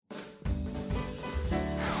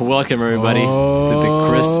Welcome, everybody, to the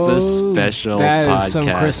Christmas special That podcast. is some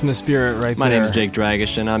Christmas spirit right My there. name is Jake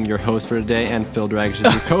Dragish, and I'm your host for today, and Phil Dragish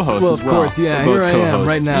is your co-host Well, as of well. course, yeah, We're both here I am co-hosts.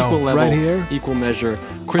 right now, Equal level, right here, equal measure,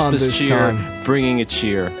 on Christmas this cheer, time. bringing a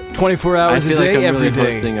cheer. 24 I hours feel a day, like I'm every really day.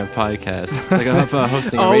 hosting a podcast. It's like I'm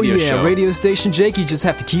hosting a Oh radio yeah, show. radio station Jake, you just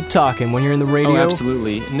have to keep talking when you're in the radio. Oh,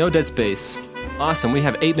 absolutely. No dead space. Awesome. We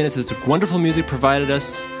have 8 minutes of this wonderful music provided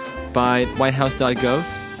us by whitehouse.gov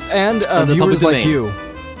And Under the public viewers like domain. you.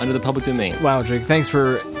 under the public domain. Wow, Jake, thanks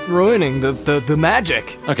for ruining the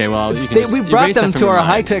magic. Okay, well, you can We just brought erase that them from to your our mind.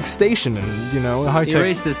 high-tech station and, high-tech...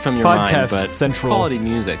 Erase this from your mind, podcast but central. it's quality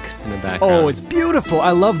music in the background. Oh, it's beautiful. I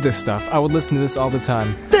love this stuff. I would listen to this all the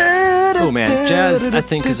time. Oh man, jazz I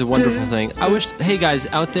think is a wonderful thing. I wish, hey guys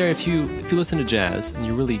out there, if you listen to jazz and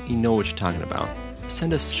you know what you're talking about,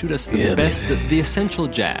 shoot us the best, the essential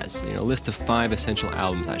jazz. A list of 5 essential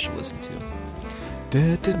albums I should listen to.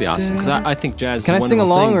 That'd be awesome because I think jazz. Can is I a sing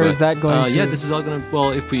wonderful along, thing, or but, is that going to? Yeah, this is all gonna.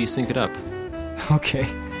 Well, if we sync it up, Okay.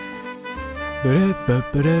 we'll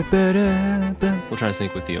try to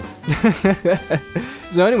sync with you.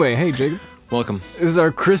 So anyway, hey Jake, Welcome. this is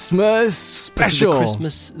our Christmas special.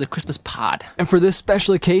 This is the Christmas pod. And for this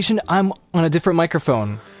special occasion, I'm on a different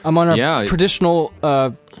microphone. I'm on a traditional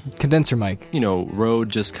condenser mic. Rode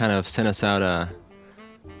just kind of sent us out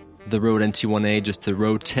the Rode NT1A just to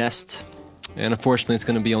road test. And unfortunately, it's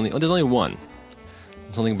going to be there's only one.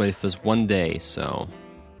 It's only but if there's one day, so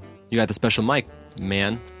you got the special mic,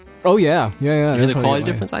 man. Oh yeah. You hear the definitely. quality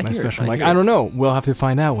difference? I My hear it, special I mic. hear it. I don't know. We'll have to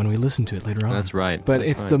find out when we listen to it later on. That's right. But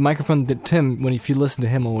that's it's right. the microphone that Tim, if you listen to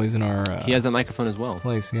him always in our He has that microphone as well.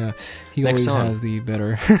 place, yeah, he Next always song. has the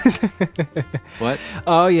better. What?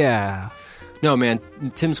 Oh yeah. No, man.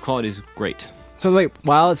 Tim's quality is great. So wait,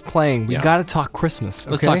 while it's playing, we Yeah. gotta talk Christmas.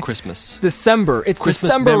 Okay? Let's talk Christmas. December. It's Christmas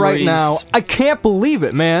December right now. memories. I can't believe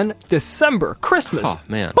it, man. December, Christmas. Oh,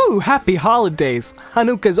 man. Woo! Happy holidays.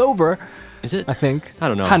 Hanukkah's over, Is it? I think. I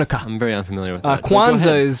don't know. Hanukkah. I'm very unfamiliar with that. But go Kwanzaa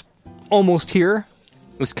ahead. is almost here.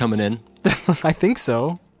 It's coming in. I think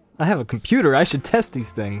so. I have a computer. I should test these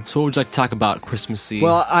things. So what would you like to talk about Christmassy?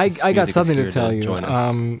 Well, I since got music is something to here tell you. Join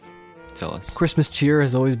us. Tell us. Christmas cheer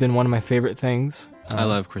has always been one of my favorite things. I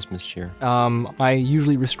love Christmas cheer. I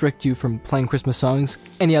usually restrict you from playing Christmas songs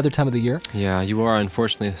any other time of the year. Yeah, you are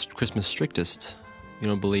unfortunately a Christmas strictest. You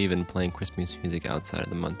don't believe in playing Christmas music outside of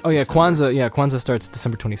the month. Oh yeah, December. Kwanzaa. Yeah, Kwanzaa starts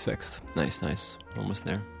December 26th. Nice. Almost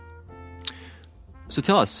there. So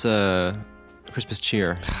tell us, Christmas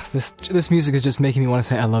cheer. This music is just making me want to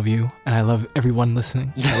say I love you, and I love everyone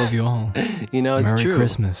listening. I love you all. It's Merry true.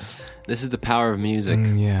 Christmas. This is the power of music.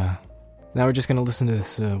 Yeah. Now we're just gonna listen to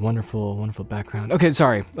this wonderful, wonderful background. Okay,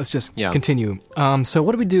 sorry. Let's just continue. So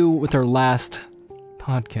what do we do with our last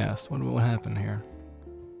podcast? What happened here?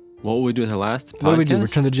 What will we do with our last podcast? What did we do?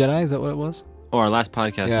 Return of the Jedi? Is that what it was? Or our last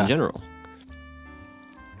podcast Yeah. in general.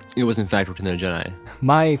 It was in fact Return of the Jedi.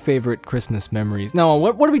 My favorite Christmas memories. No,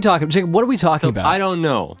 what are we talking? Jacob, what are we talking about? I don't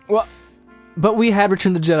know. Well, but we had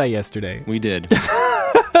Return of the Jedi yesterday. We did.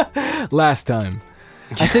 Last time.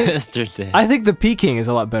 I think Yesterday. the peaking is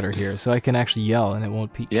a lot better here, so I can actually yell and it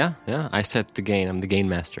won't peak. Yeah. I set the gain. I'm the gain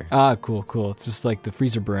master. Ah, cool. It's just like the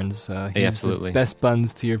freezer burns. He's absolutely. The best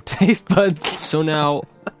buns to your taste buds. So now,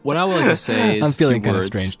 what I would like to say is I'm feeling kind of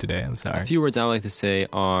strange today. I'm sorry. A few words I would like to say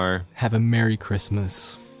are Have a Merry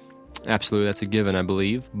Christmas. absolutely, that's a given, I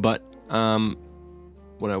believe. But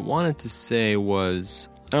what I wanted to say was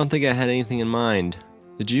I don't think I had anything in mind.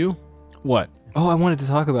 Did you? What? Oh, I wanted to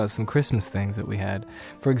talk about some Christmas things that we had.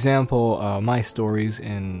 For example, my stories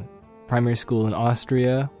in primary school in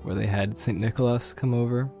Austria, where they had St. Nicholas come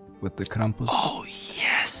over with the Krampus. Oh,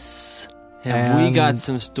 yes. Have we got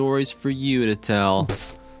some stories for you to tell?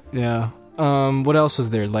 Yeah. What else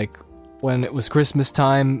was there? Like, when it was Christmas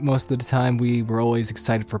time, most of the time we were always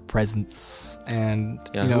excited for presents and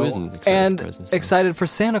who isn't excited for presents? Excited for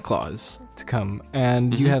Santa Claus to come.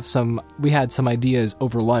 And we had some ideas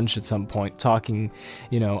over lunch at some point, talking,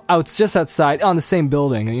 just outside on the same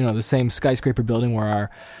building, the same skyscraper building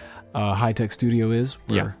where our high-tech studio is.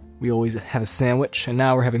 Where we always have a sandwich, and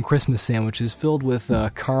now we're having Christmas sandwiches filled with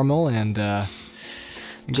caramel and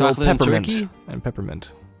Chocolate and peppermint turkey? and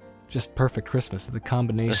peppermint. Just perfect Christmas, the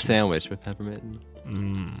combination. A sandwich with peppermint.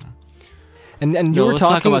 And you were let's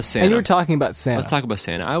talking talk about Santa. And you were talking about Santa. Let's talk about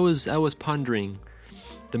Santa. I was pondering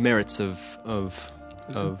the merits of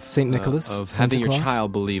Saint Nicholas, of Santa having your Claus?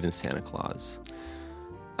 child believe in Santa Claus.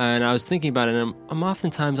 And I was thinking about it, and I'm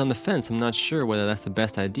oftentimes on the fence. I'm not sure whether that's the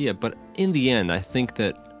best idea, but in the end, I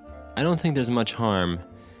don't think there's much harm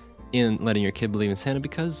in letting your kid believe in Santa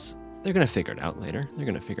because they're going to figure it out later. They're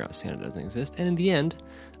going to figure out Santa doesn't exist, and in the end,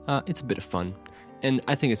 it's a bit of fun. And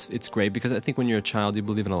I think it's great because I think when you're a child, you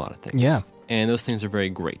believe in a lot of things. Yeah. And those things are very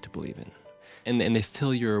great to believe in. And they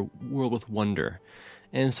fill your world with wonder.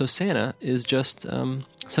 And so Santa is just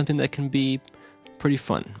something that can be pretty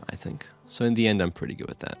fun, I think. So in the end, I'm pretty good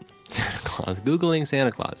with that. Santa Claus. Googling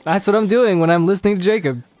Santa Claus. That's what I'm doing when I'm listening to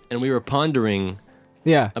Jacob. And we were pondering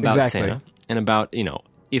Yeah, about exactly. Santa and about,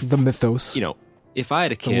 if The mythos. if I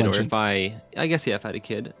had a kid, or legend. if I had a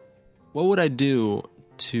kid, what would I do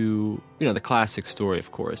to, the classic story,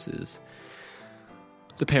 of course, is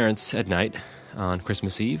the parents at night on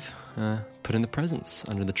Christmas Eve put in the presents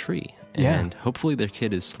under the tree. Yeah. And hopefully their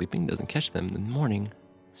kid is sleeping, doesn't catch them. In the morning,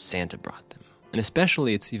 Santa brought them. And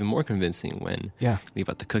especially, it's even more convincing when Yeah. you leave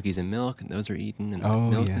out the cookies and milk, and those are eaten, and the Oh,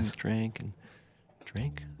 milk yes. is drank, and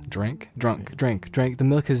drank? Drink. The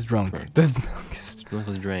milk is drunk. The milk is... The milk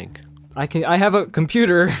was drank. I have a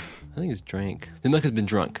computer. I think it's drank. The milk has been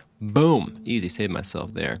drunk. Boom. Easy. Saved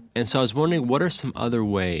myself there. And so I was wondering, what are some other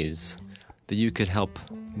ways that you could help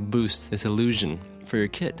boost this illusion for your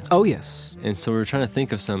kid? Oh, yes. And so we were trying to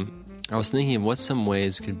think of I was thinking of what some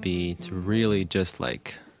ways could be to really just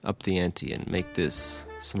up the ante and make this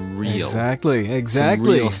some real, Exactly. some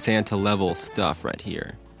real Santa level stuff right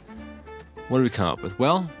here. What did we come up with?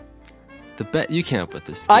 Well, you came up with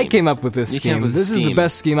this scheme. I came up with this You came up scheme. with This the is the scheme.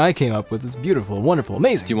 best scheme I came up with. It's beautiful, wonderful,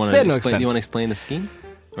 amazing. Do you want It's to no explain? Do you want to expense. explain the scheme,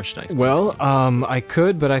 or should I explain? Well, the scheme? I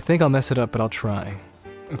could, but I think I'll mess it up, but I'll try.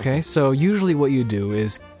 Okay, so usually what you do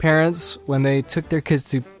is parents, when they took their kids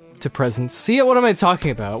to presents, see, what am I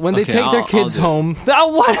talking about? When they Okay, take their I'll kids do it. home.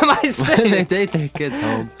 Oh, what am I When saying? they take their kids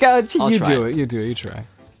home. God, I'll you try do it. it. You do it. You try.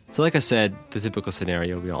 So, like I said, the typical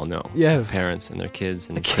scenario we all know: Yes. parents and their kids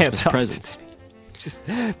and can't Christmas talk. presents. Just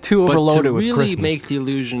too But overloaded to with really Christmas. make the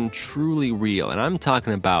illusion truly real, and I'm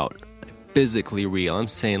talking about physically real. I'm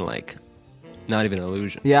saying not even an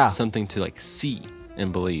illusion. Yeah. Something to see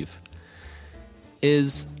and believe.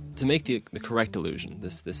 Is to make the correct illusion,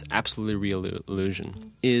 this absolutely real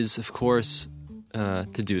illusion, is of course to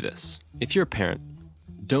do this. If you're a parent,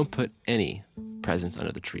 don't put any presents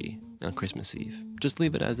under the tree on Christmas Eve. Just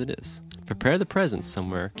leave it as it is. Prepare the presents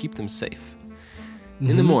somewhere. Keep them safe.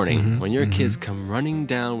 In the morning, when your kids come running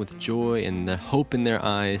down with joy and the hope in their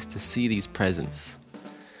eyes to see these presents,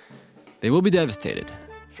 they will be devastated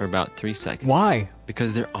for about 3 seconds. Why?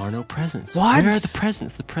 Because there are no presents. What? Where are the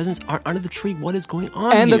presents? The presents aren't under the tree. What is going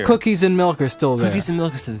on And here? the cookies and milk are still there. Cookies and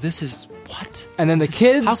milk is still. This is what? And then the This is-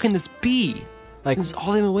 kids- How can this be? Like, This is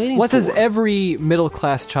all they've been waiting what for. does every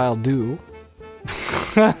middle-class child do?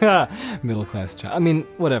 Middle-class child. I mean,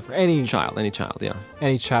 whatever. Any child? Any child?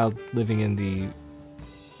 Yeah. child living in the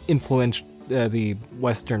the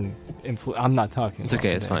Western I'm not talking. It's about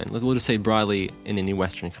okay. It's today. fine. We'll just say broadly in any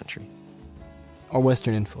Western country. Or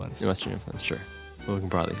Western influence. Western influence, sure. Well, we can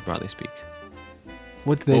broadly speak.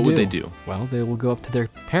 What do they What do? would they do? Well, they will go up to their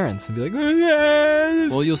parents and be like, "Yeah,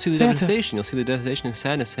 Well, you'll see the Santa." devastation. You'll see the devastation and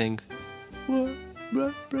sadness saying,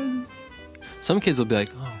 "What? Presents?" Some kids will be like,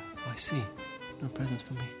 "Oh, I see. No presents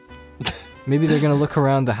for me." Maybe they're gonna look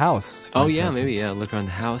around the house. to Oh find yeah, presents. maybe yeah. Look around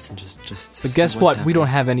the house and just. But see guess what's what? We happening. don't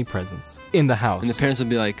have any presents in the house. And the parents will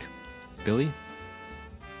be like, "Billy,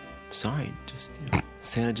 sorry, just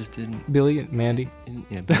Santa just didn't." Billy and Mandy.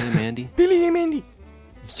 Yeah, Billy and Mandy. Billy and Mandy.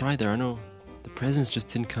 I'm sorry, the presents just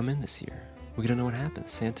didn't come in this year. We don't know what happened.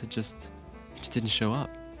 Santa just didn't show up.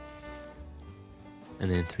 And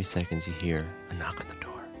then in 3 seconds, you hear a knock on the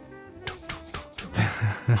door. Tum, tum, tum,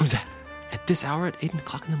 tum. Who's that? At this hour, at 8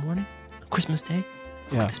 o'clock in the morning, on Christmas Day?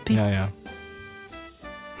 Who could this be? Yeah.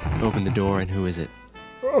 Open the door, and who is it?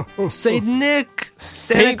 Saint Nick,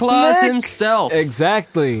 Santa Saint Claus Nick! himself,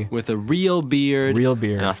 Exactly. with a real beard, Real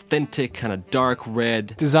beard. an authentic kind of dark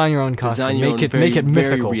red. Design your own costume. Design your make own it very, make it very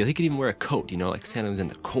mythical. real. He could even wear a coat, like Santa was in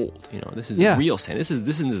the cold. This is Yeah. real Santa. This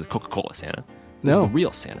isn't the Coca-Cola Santa. This No. is the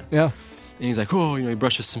real Santa. Yeah. And he's like, oh, he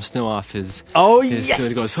brushes some snow off his. Oh his, yes. So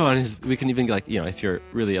he goes, oh, and we can even if you're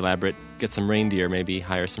really elaborate, get some reindeer, maybe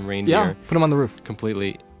hire some reindeer. Yeah. Put them on the roof.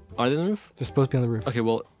 Completely. Are they on the roof? They're supposed to be on the roof. Okay,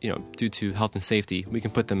 well, due to health and safety, we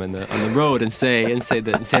can put them on the road and say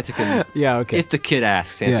that and Santa can. Yeah. Okay. If the kid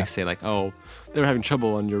asks, Santa Yeah. can say oh, they were having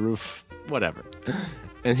trouble on your roof, whatever.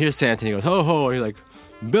 And here's Santa, and he goes, ho ho, and he's like,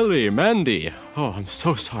 Billy, Mandy, oh, I'm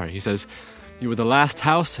so sorry. He says, you were the last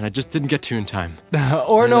house, and I just didn't get to you in time.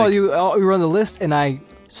 Or no, like- you run the list, and I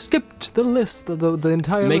skipped the list, the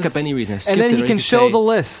entire Make list. up any reason. I skipped and then it, he or can could show say- the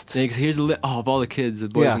list. And he goes, here's the list of all the kids, the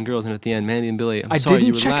boys Yeah. and girls, and at the end, Mandy and Billy, I'm I sorry,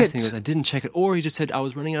 you didn't were check last. it. And he goes, I didn't check it. Or he just said, I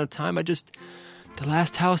was running out of time. The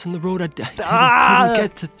last house on the road, I couldn't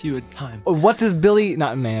get to you in time. What does Billy?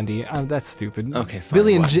 Not Mandy. That's stupid. Okay, fine,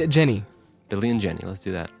 Billy and what? Jenny. Billy and Jenny, let's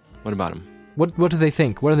do that. What about them? What do they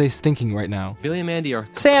think? What are they thinking right now? Billy and Mandy are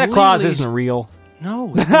Santa Claus completely- isn't real.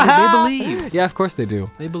 No, they believe. Yeah, of course they do.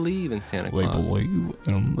 They believe in Santa Claus. They believe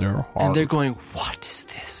in their heart. And they're going, what is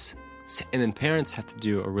this? And then parents have to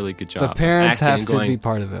do a really good job. The parents of acting have and to going, be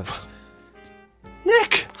part of this.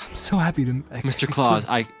 Nick! I'm so happy to... Mr. Claus,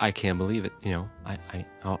 I can't believe it. You know,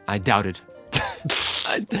 I doubted. That's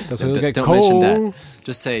why don't we get don't cold. mention that.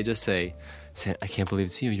 Just say, I can't believe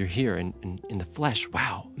it's you. You're here in the flesh.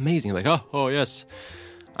 Wow, amazing. Like, oh yes.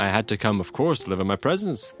 I had to come, of course, to live in my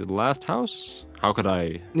presence. The last house. How could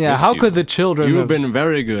I? Yeah, miss how you? could the children... You've been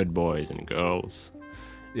very good, boys and girls.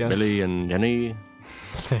 Yes. Billy and Jenny.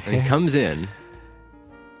 And he comes in,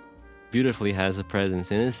 beautifully has a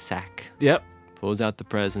presents in his sack, Yep. pulls out the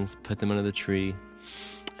presents, put them under the tree,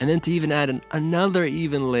 and then to even add another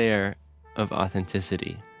even layer of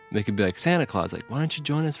authenticity, they could be like, Santa Claus, like, why don't you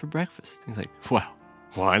join us for breakfast? He's like, well,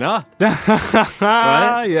 why not?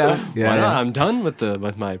 Right? Yeah. Why not? I'm done with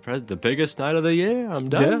the biggest night of the year. I'm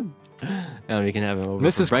done. And we can have him over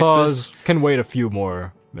Mrs. for breakfast. Claus can wait a few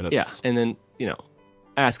more minutes. Yeah, and then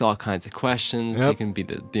ask all kinds of questions. Yep. He can be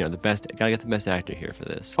the best. Gotta get the best actor here for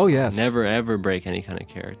this. Oh, yes. Never ever break any kind of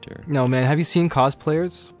character. No, man, have you seen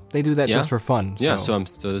cosplayers? They do that Yeah. just for fun. Yeah, so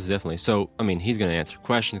this is definitely. So I mean, he's gonna answer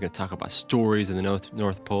questions. Gonna talk about stories in the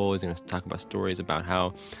North Pole. He's gonna talk about stories about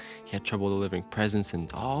how he had trouble delivering presents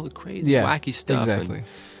and all the crazy, wacky stuff. Exactly.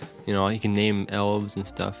 And, he can name elves and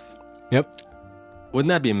stuff. Yep. Wouldn't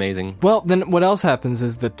that be amazing? Well, then what else happens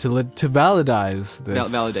is that to validize this...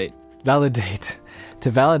 To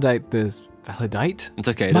validate this... Validate? It's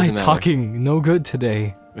okay. It My doesn't matter. talking no good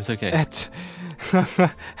today. It's okay.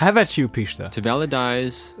 Have at you, Pishta. To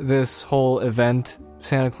validize. This whole event,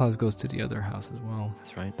 Santa Claus goes to the other house as well.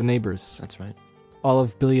 That's right. The neighbors. That's right. All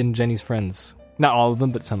of Billy and Jenny's friends. Not all of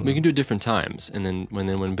them, but some of We them. can do different times, and then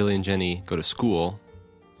when Billy and Jenny go to school,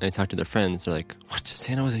 and they talk to their friends, they're like, "What?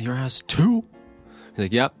 Santa was at your house too?" He's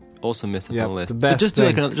like, "Yep." Also missed us on the list. The best But just do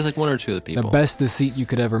thing. just like one or two of the people. The best deceit you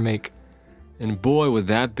could ever make. And boy, would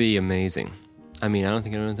that be amazing. I mean, I don't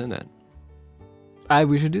think anyone's done that.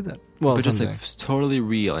 We should do that. Well, But just someday. like totally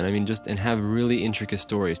real, and I mean, and have really intricate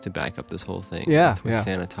stories to back up this whole thing. Yeah, with yeah.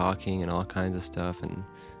 Santa talking and all kinds of stuff, and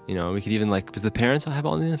we could even because the parents will have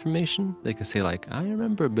all the information. They could say like, "I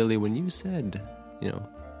remember Billy when you said,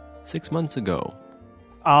 6 months ago."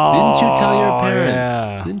 Oh, Didn't you tell your parents?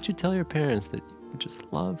 yeah. Didn't you tell your parents that you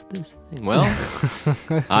just love this thing? Well,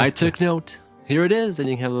 I took note. Here it is, and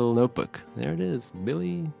you can have a little notebook. There it is,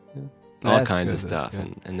 Billy. All That's kinds good, of that's stuff,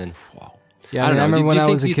 good. and then wow. Yeah, I don't know. remember when I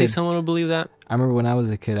was a do you kid. think someone would believe that? I remember when I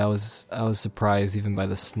was a kid, I was surprised even by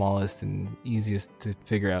the smallest and easiest to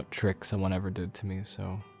figure out trick someone ever did to me.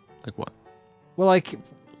 So, Like what? well,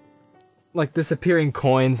 like disappearing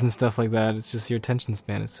coins and stuff like that. It's just your attention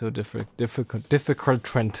span is so different.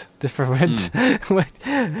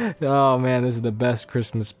 Oh man, this is the best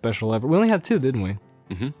Christmas special ever. We only had two, didn't we?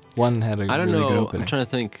 Mm-hmm. One had a I don't really good know. opening. I'm trying to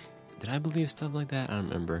think. Did I believe stuff like that? I don't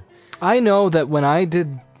remember. I know that when I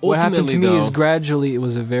did, what happened to Ultimately, me is though- gradually, it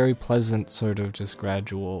was a very pleasant sort of just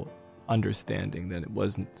gradual understanding that it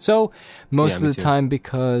wasn't. So most Yeah, of me the too. time,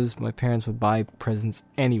 because my parents would buy presents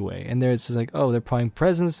anyway, and there's just like, oh, they're buying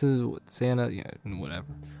presents to Santa, yeah, and whatever.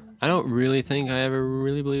 I don't really think I ever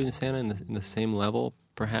really believed in Santa in the same level,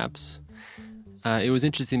 perhaps. It was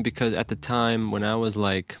interesting because at the time when I was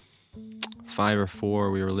like 5 or 4,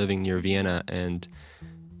 we were living near Vienna, and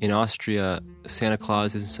in Austria, Santa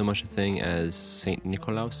Claus isn't so much a thing as Saint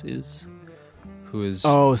Nikolaus is, who is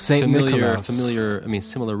Saint Nicholas.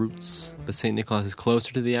 similar roots, but Saint Nicholas is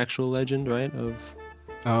closer to the actual legend, right? Of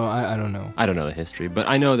Oh, I don't know. I don't know the history, but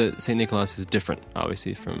I know that Saint Nicholas is different,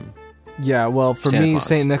 obviously, from... Yeah, well, for Santa me, Claus.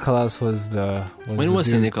 Saint Nicholas was the. When was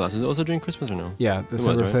Saint Nicholas? Was it also during Christmas or no? Yeah,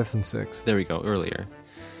 December right? 5th and 6th. There we go, earlier.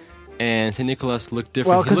 And Saint Nicholas looked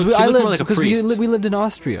different. Well, because he we looked more like a priest. lived in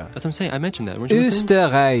Austria. That's what I'm saying. I mentioned that. Weren't you listening?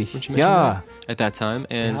 Österreich, Weren't you mentioning ja. that? At that time.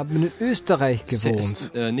 Wir And haben in Österreich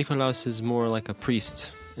gewohnt. Nikolaus is more like a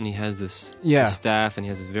priest. And he has this Yeah. staff, and he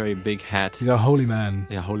has a very big hat. He's a holy man.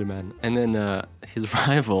 Yeah, holy man. And then his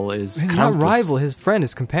rival is He's Krampus. not rival, his friend,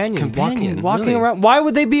 his companion. Companion, walking really? around. Why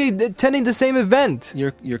would they be attending the same event?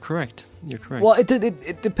 You're correct. You're correct. Well,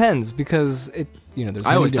 it depends because there's I many always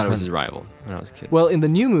thought it different. was his rival when I was a kid. Well, in the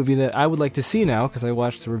new movie that I would like to see now, because I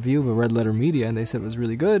watched the review by Red Letter Media and they said it was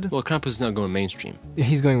really good. Well, Krampus is now going mainstream.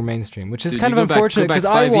 He's going mainstream, which is Dude, kind you of go back- unfortunate go back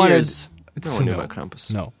because I 5 wanted. years, no one knew about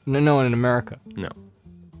Krampus. No one in America. No.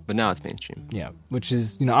 But now it's mainstream. Yeah, which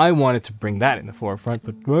is I wanted to bring that in the forefront,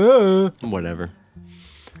 but Whatever.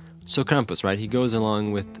 So Krampus, right? He goes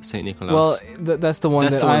along with Saint Nicholas. well, that's the one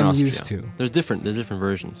That's that the one in I'm Austria. used to. There's different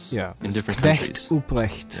versions. Yeah, In different Knecht countries.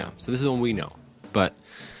 Upprecht. Yeah. So this is the one we know. But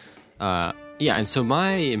Yeah, and so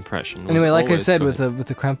my impression was Anyway, like I always- said go with ahead.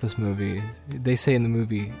 the Krampus movie, they say in the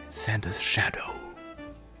movie, it's Santa's shadow.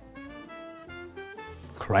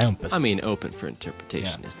 Krampus. I mean, open for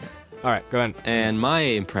interpretation, Yeah. isn't it? all right, go ahead. And my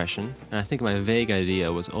impression, and I think my vague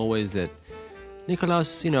idea, was always that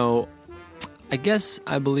Nikolaus, you know, I guess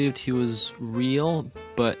I believed he was real,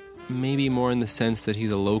 but maybe more in the sense that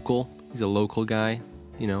he's a local. He's a local guy.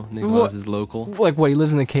 You know, Nikolaus is local. Like what? He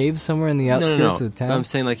lives in the caves somewhere in the outskirts No. of town. I'm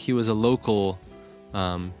saying like he was a local.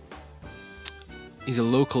 He's a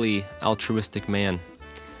locally altruistic man,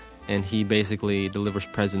 and he basically delivers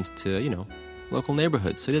presents to local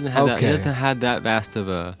neighborhoods. So he doesn't have that. He Okay. doesn't have that vast of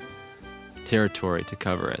a territory to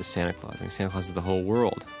cover as Santa Claus. I mean, Santa Claus is the whole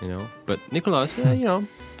world, But Nikolaus,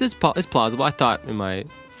 it's plausible. I thought in my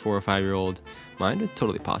 4 or 5 year old mind, it's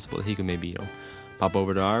totally possible that he could maybe pop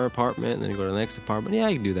over to our apartment and then go to the next apartment. Yeah,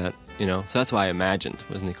 I could do that. So that's why I imagined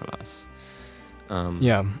was Nikolaus.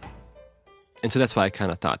 yeah. And so that's why I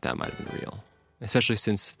kind of thought that might have been real. Especially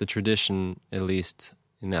since the tradition, at least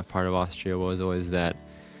in that part of Austria, was always that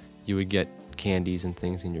you would get candies and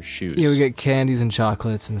things in your shoes. You would get candies and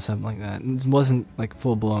chocolates and something like that. It wasn't like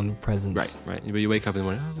full-blown presents. Right. But you wake up in the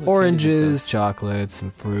morning, candies and Oranges, stuff. chocolates,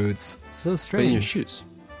 and fruits. It's so But strange. in your shoes.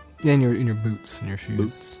 Yeah, in your boots and your shoes.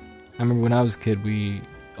 Boots. I remember when I was a kid, we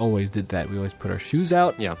always did that. We always put our shoes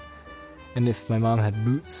out. Yeah. And if my mom had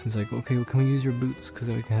boots, it's like, okay, well, can we use your boots because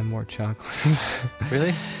then we can have more chocolates?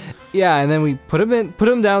 Really? Yeah, and then we put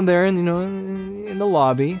them down there, and in the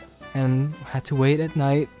lobby, and had to wait at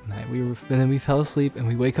night. And then we fell asleep, and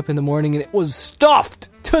we wake up in the morning, and it was stuffed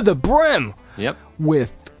to the brim Yep.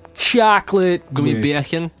 with chocolate, with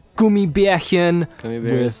Gummibärchen. gummibärchen, Gummy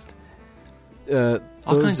bears. with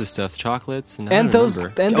All those- kinds of stuff. Chocolates. And I And don't those-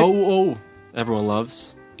 remember. and the- Oh. Everyone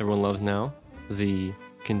loves now the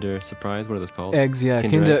Kinder Surprise. What are those called? eggs, yeah,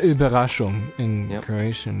 Kinder eggs. Überraschung in Yep.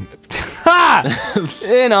 Croatian. Ha!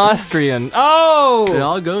 In Austrian. Oh! It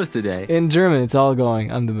all goes today. In German, it's all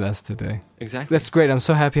going. I'm the best today. Exactly. That's great. I'm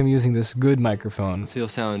so happy I'm using this good microphone. So you'll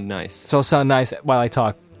sound nice. So I'll sound nice while I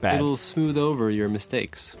talk bad. It'll smooth over your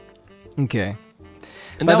mistakes. Okay.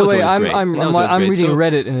 And By that the was way, always I'm great. I'm And that was always I'm great. reading So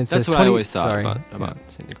Reddit and it says That's what 20, I always thought sorry. about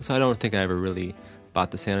St. Nicholas. So I don't think I ever really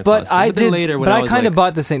bought the Santa Claus But thing. I then did. later when but I I was kind of like,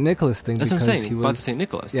 bought the St. Nicholas thing That's what I'm because saying. he Bought was the St.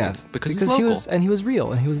 Nicholas yeah thing. Because he local. was and he was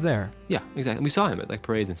real and he was there. Yeah, exactly. We saw him at like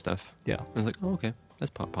parades and stuff. Yeah. I was like, oh, okay,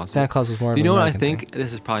 that's possible. Santa Claus was more. Do you of know an what I American think? thing.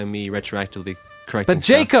 This is probably me retroactively correcting But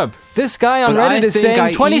stuff. Jacob, this guy on But I Reddit is think saying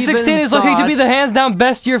I 2016 even is looking to be thought- the hands down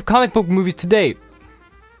best year of comic book movies to date.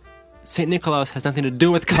 St. Nicholas has nothing to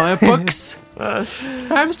do with comic books.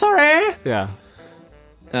 I'm sorry. Yeah.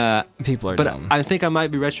 People are But dumb. I think I might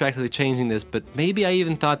be retroactively changing this, but maybe I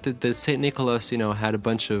even thought that the St. Nicholas, had a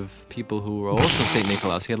bunch of people who were also St.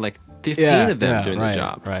 Nicholas. He had like 15 of them doing right, the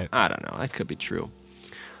job. Right. I don't know. That could be true.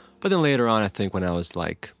 But then later on, I think when I was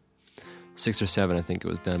like 6 or 7, I think it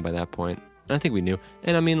was done by that point. And I think we knew.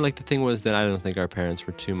 And I mean, like the thing was that I don't think our parents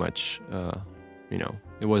were too much,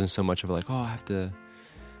 it wasn't so much of like, oh, I have to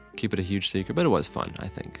keep it a huge secret. But it was fun, I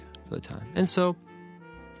think, for the time. And so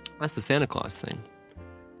that's the Santa Claus thing.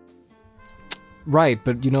 Right,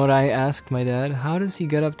 but you know what I asked my dad? How does he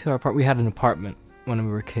get up to our apartment? We had an apartment when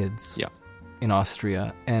we were kids. Yeah. In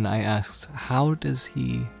Austria, and I asked, how does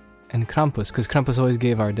he? And Krampus, because Krampus always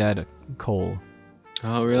gave our dad a coal,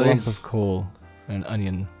 Oh, a really? lump of coal, and an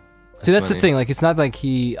onion. See, that's funny. the thing. Like, it's not like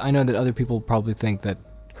he. I know that other people probably think that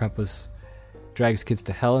Krampus drags kids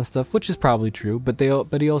to hell and stuff, which is probably true. But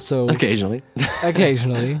he also Occasionally.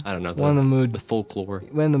 occasionally I don't know. when the mood The folklore.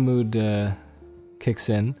 when the mood kicks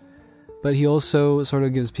in. But he also sort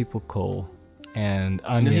of gives people coal and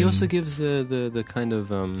onion. No, he also gives the kind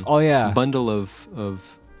of oh yeah, bundle of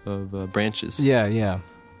branches. yeah.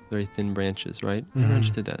 Very thin branches, right? Mhm. I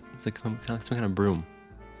just did that. It's like some kind of broom.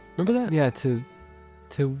 Remember that? Yeah,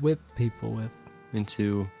 to whip people with.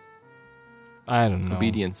 Into I don't know.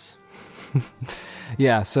 obedience.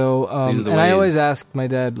 Yeah, so These are the and I always ways. ask my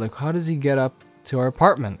dad, like, how does he get up to our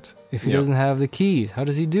apartment if he Yeah. doesn't have the keys? How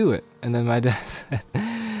does he do it? And then my dad said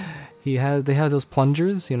they have those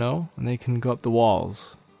plungers, and they can go up the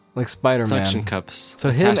walls like Spider-Man. Suction cups. So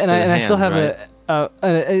him attached and to I the still hands, have right?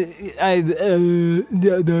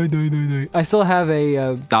 I still have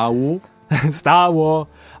a Star Wars. Star Wars.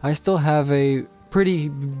 I still have a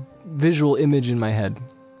pretty visual image in my head.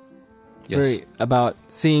 Yes. Very about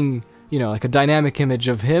seeing, like a dynamic image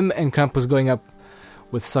of him and Krampus going up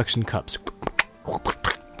with suction cups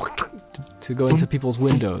to go into people's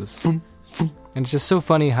windows. And it's just so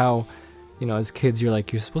funny how, as kids, you're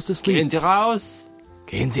supposed to sleep. Gehen Sie raus.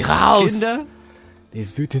 Gehen Sie raus! Kinder.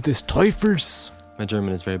 Les Wüten des Teufels! My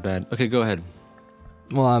German is very bad. Okay, go ahead.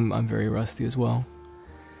 Well, I'm very rusty as well.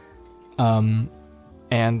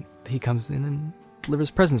 And he comes in and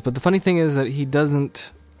delivers presents. But the funny thing is that he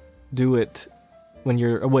doesn't do it when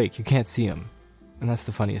you're awake. You can't see him. And that's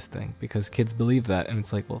the funniest thing, because kids believe that, and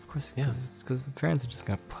it's like, well, of course, because parents are just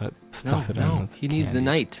going to put stuff it on. He needs the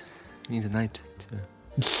night. He needs the night to...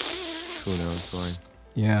 Who knows why.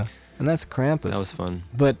 Yeah, and that's Krampus. That was fun.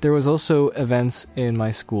 But there was also events in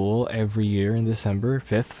my school every year in December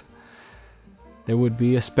 5th. There would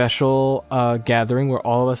be a special gathering where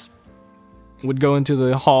all of us would go into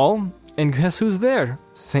the hall, and guess who's there?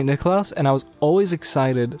 St. Nicholas, and I was always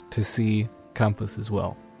excited to see Krampus as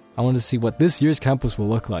well. I wanted to see what this year's Krampus will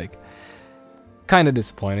look like. Kind of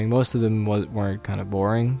disappointing. Most of them weren't kind of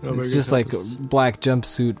boring. It's just like a black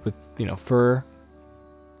jumpsuit with, fur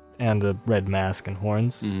and a red mask and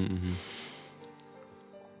horns. Mm-hmm.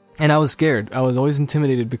 And I was scared. I was always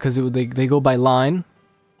intimidated because they go by line,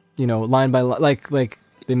 line by line. Like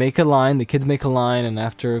they make a line, the kids make a line, and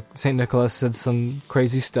after St. Nicholas said some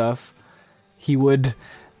crazy stuff, he would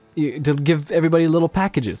to give everybody little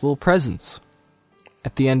packages, little presents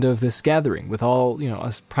at the end of this gathering with all,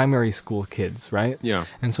 us primary school kids, right? Yeah.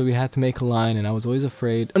 And so we had to make a line, and I was always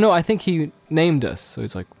afraid. Oh, no, I think he named us. So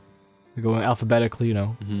it's like, we go alphabetically,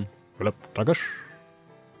 Mm-hmm. Philip Tagish.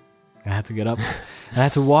 And I had to get up. And I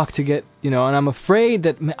had to walk to get, and I'm afraid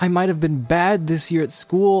that I might have been bad this year at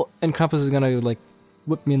school, and Krampus is going to,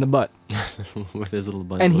 whip me in the butt. With his little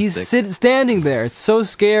bundle and of he's sticks. standing there. It's so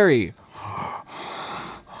scary.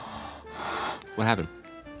 What happened?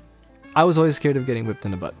 I was always scared of getting whipped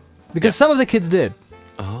in the butt. Because some of the kids did.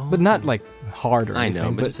 Oh. But not, hard or anything. I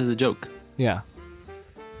know, but just as a joke. Yeah.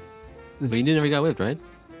 But you never got whipped, right?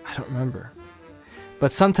 I don't remember.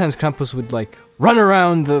 But sometimes Krampus would, run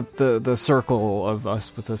around the circle of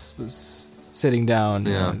us with us sitting down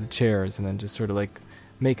on the chairs, and then just sort of,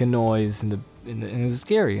 make a noise, and it was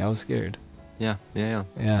scary. I was scared. Yeah.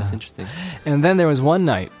 That's interesting. And then there was one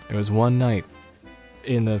night.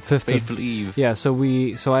 In the 5th Fateful Eve. Yeah, so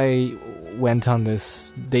I went on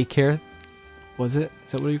this daycare. Was it?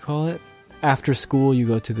 Is that what you call it? After school, you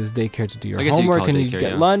go to this daycare to do your homework, and you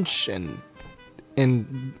get lunch, and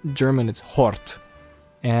in German it's Hort.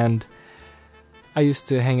 And I used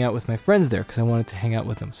to hang out with my friends there because I wanted to hang out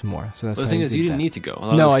with them some more. So that's the thing is, you didn't need to go.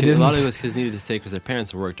 No, I didn't. A lot of those kids needed to stay because their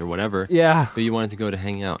parents worked or whatever. Yeah. But you wanted to go to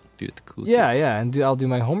hang out, be with the cool kids. Yeah, and I'll do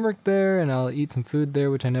my homework there, and I'll eat some food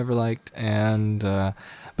there, which I never liked. And but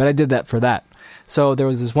I did that for that. So there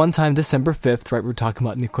was this one time, December 5th, right? We were talking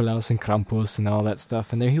about Nikolaus and Krampus and all that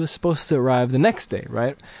stuff. And there he was supposed to arrive the next day,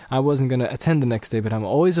 right? I wasn't going to attend the next day, but I'm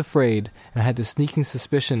always afraid, and I had this sneaking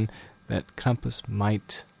suspicion that Krampus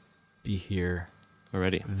might be here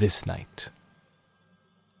already this night.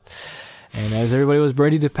 And as everybody was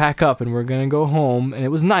ready to pack up and we're going to go home, and it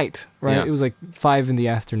was night, right? Yeah. It was 5 in the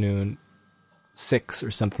afternoon, 6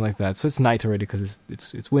 or something like that. So it's night already because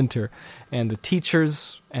it's winter. And the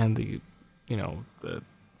teachers and the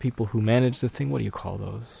people who manage the thing, what do you call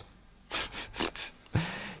those?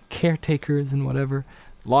 Caretakers and whatever,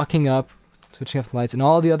 locking up, switching off the lights, and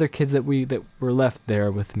all the other kids that were left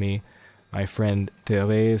there with me, my friend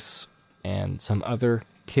Therese, and some other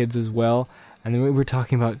kids as well. And then we were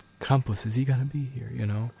talking about Krampus. Is he gonna be here?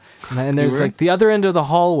 And there's the other end of the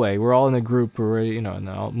hallway. We're all in a group. We're already,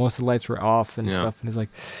 and most of the lights were off and stuff. And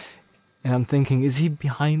and I'm thinking, is he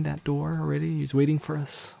behind that door already? He's waiting for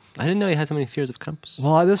us. I didn't know you had so many fears of Krampus.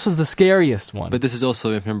 Well, this was the scariest one. But this is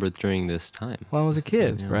also remembered during this time. When I was a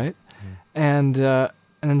kid, right? And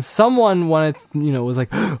then someone wanted, was like,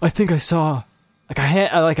 I think I saw a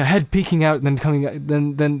head peeking out and then coming,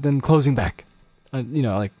 then closing back.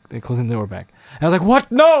 Closing the door back. And I was like,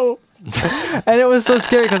 what? No! And it was so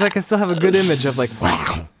scary because I can still have a good image of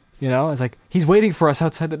wow. It's like, he's waiting for us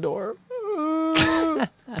outside the door.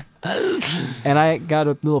 And I got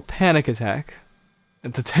a little panic attack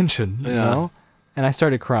at the tension, and I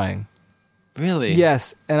started crying. Really?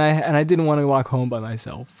 Yes, and I didn't want to walk home by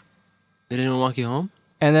myself. They didn't walk you home?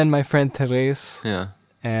 And then my friend Therese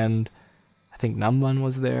and I think Namban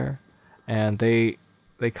was there, and they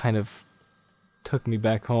kind of took me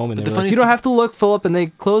back home, and they were like, you don't have to look, Philip, and they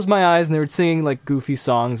closed my eyes, and they were singing goofy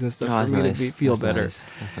songs and stuff for me to feel better.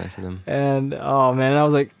 Nice. That's nice of them. And oh man, I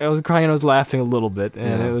was crying, and I was laughing a little bit,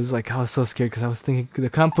 and it was I was so scared because I was thinking the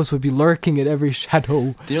Krampus would be lurking at every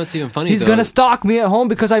shadow. Do you know what's even funny? He's gonna stalk me at home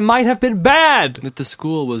because I might have been bad. That the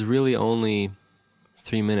school was really only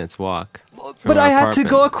 3 minutes walk. But I had to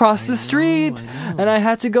go across the street, and I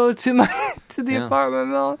had to go to the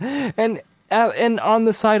apartment building, and on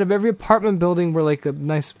the side of every apartment building were a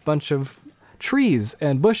nice bunch of trees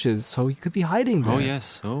and bushes, so he could be hiding there.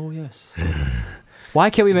 Oh yes. Why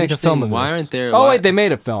can't we make a film of this? Why aren't there? Oh wait, they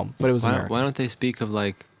made a film, but it was American. Why don't they speak of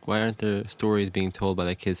why aren't there stories being told by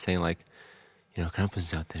the kids saying like, you know, Krampus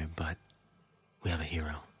is out there, but we have a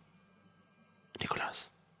hero, Nikolaus.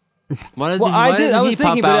 Why doesn't Well, why I doesn't he was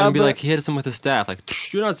thinking, pop out but- and be but- like, he hit him with a staff? Like,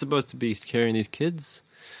 you're not supposed to be carrying these kids.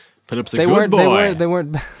 Philip's a They good weren't. boy. They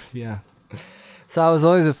weren't. Yeah. So I was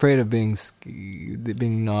always afraid of being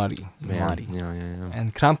naughty. Naughty. Yeah.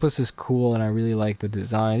 And Krampus is cool, and I really like the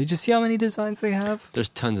design. Did you see how many designs they have? There's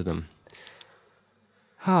tons of them.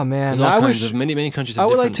 Oh man, There's all I kinds wish of many countries. I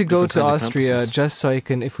Have would like to go different to kinds of Austria Krampuses. just so I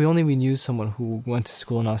can. If we only knew someone who went to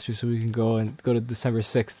school in Austria, so we can go to December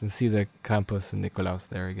 6th and see the Krampus and Nikolaus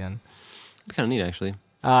there again. It's kind of neat, actually.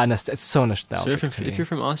 It's so nostalgic. So to if me. you're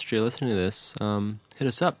from Austria listening to this, hit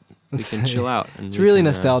us up. We can chill out. And It's we really can,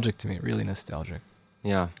 nostalgic to me. Really nostalgic.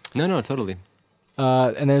 Yeah. No, totally.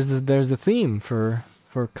 And there's the theme for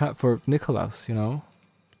Nikolaus, you know.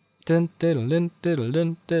 Dun, diddle, dun, diddle,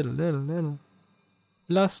 dun, diddle, diddle, diddle.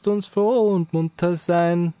 Lasst uns froh und munter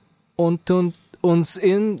sein und uns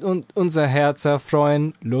und unser Herz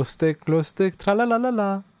erfreuen. Lustig, lustig,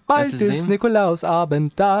 tralalala. Bald That's the ist theme?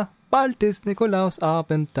 Nikolausabend da. Bald ist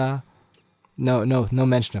Nikolausabend da. No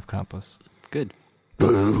mention of Krampus. Good.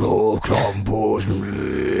 Krampus.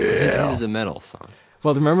 His is a metal song.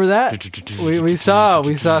 Well, remember that? We saw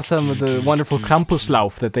some of the wonderful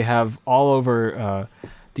Krampuslauf that they have all over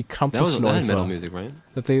the That had metal Krampusläufe music, right?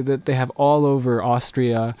 that they have all over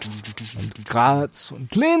Austria und Graz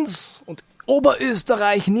und Linz und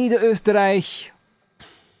Oberösterreich, Niederösterreich,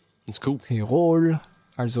 It's cool. Tirol,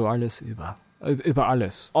 also alles über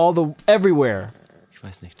alles, everywhere. Ich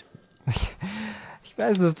weiß nicht. Ich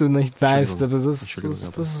weiß, dass du nicht weißt, aber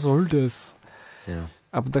Entschuldigung, was soll das? Ja.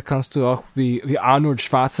 Aber da kannst du auch wie Arnold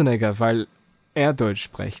Schwarzenegger, weil er Deutsch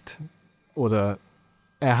spricht. Oder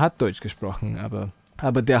er hat Deutsch gesprochen,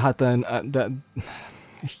 aber der hat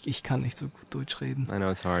ich kann nicht so gut Deutsch reden. I know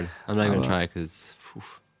it's hard. I'm not even gonna try because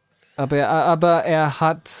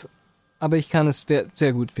Aber ich kann es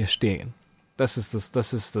sehr gut verstehen. Das ist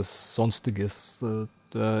das Sonstiges.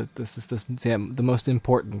 Das ist the most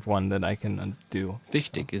important one that I can do.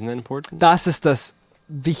 wichtig, isn't that important? Das ist das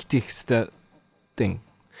wichtigste Ding.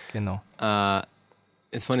 Genau.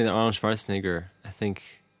 It's funny that Arnold Schwarzenegger, I think,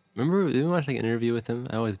 did we watch like an interview with him?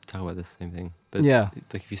 I always talk about the same thing. But Yeah.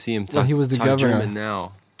 like if you see him Well, talk, he was the talk governor. German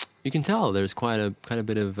now, you can tell there's quite a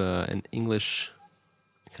bit of an English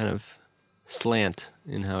kind of slant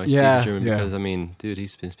in how he speaks German yeah. because I mean, dude,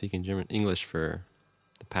 he's been speaking English for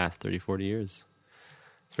the past 30, 40 years.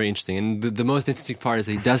 It's very interesting. And the most interesting part is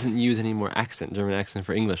that he doesn't use any more German accent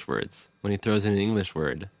for English words. When he throws in an English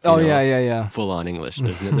word, Yeah. full on English.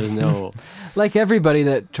 There's no Like everybody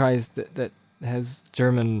that tries that has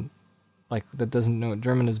German, like that doesn't know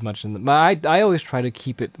German as much. But I always try to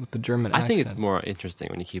keep it with the German I accent. think it's more interesting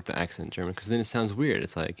when you keep the accent German because then it sounds weird.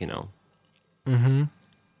 It's like, Mm-hmm.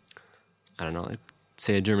 I don't know, like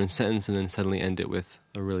say a German sentence and then suddenly end it with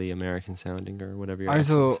a really American sounding or whatever your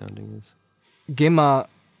Also, accent sounding is. Geh mal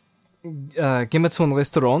zu einem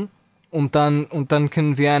Restaurant und dann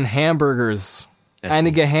können wir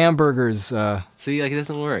einige Hamburgers. See, like it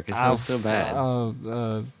doesn't work. It sounds so bad.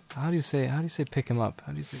 How do you say pick him up?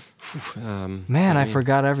 How do you say? Man, I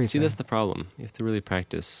forgot everything. See, that's the problem. You have to really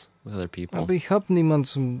practice with other people. Aber ich hab niemand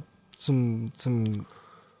zum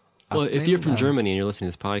Well, if you're from Abnehmen. Germany and you're listening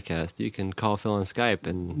to this podcast, you can call Phil on Skype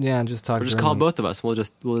and Yeah, and just talk or just German. call both of us. We'll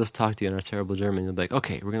just talk to you in our terrible German. You'll be like,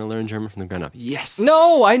 okay, we're gonna learn German from the ground up. Yes.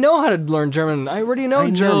 No, I know how to learn German. I already know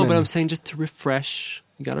German. know, but I'm saying just to refresh.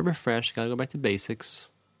 You gotta refresh. You gotta go back to basics.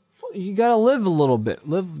 You gotta live a little bit.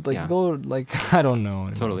 Yeah. Go I don't know.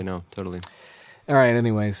 Totally, no, totally. All right.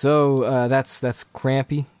 Anyway, so that's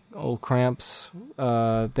Crampy, old Cramps.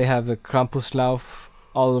 They have the Krampuslauf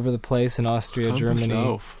all over the place in Austria,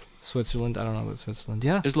 Germany, Switzerland. I don't know about Switzerland.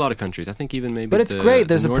 Yeah, There's a lot of countries. I think even maybe. but it's great.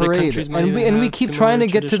 There's a Nordic parade, countries might and even we have keep similar trying to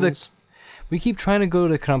get to the. traditions. We keep trying to go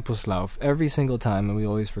to Krampuslauf every single time, and we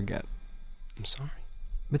always forget. I'm sorry.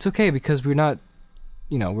 It's okay because we're not.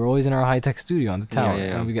 We're always in our high-tech studio on the tower,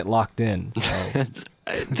 Yeah. and we get locked in. So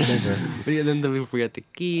But then we forget the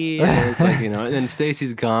key, and it's like and then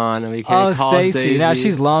Stacy's gone, and we can't call Stacy! Now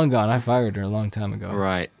she's long gone. I fired her a long time ago.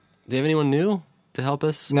 right. Do you have anyone new to help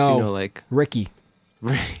us? No. Like Ricky.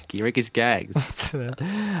 Ricky Skaggs.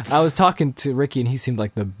 I was talking to Ricky, and he seemed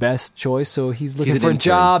like the best choice. So he's looking an for a intern.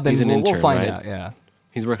 job, and He's an we'll intern, find right? out. Yeah,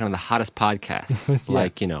 He's working on the hottest podcasts, Yeah.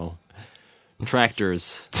 like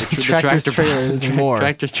tractors, Tractors, trailers, and more.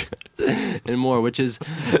 tractors, and more, which is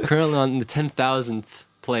currently on the 10,000th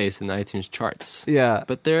place in the iTunes charts. yeah.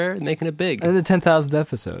 But they're making it big. And the 10,000th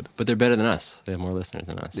episode. But they're better than us. They have more listeners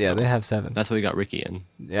than us. Yeah, so they have 7. That's why we got Ricky in.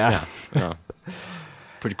 Yeah. Yeah.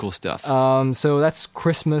 Pretty cool stuff. So that's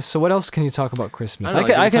Christmas. So what else can you talk about Christmas?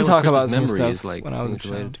 I can talk about some memories, stuff like when I was a things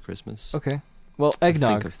related child. to Christmas. Okay. Well, Let's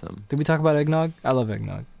eggnog. think of them. Did we talk about eggnog? I love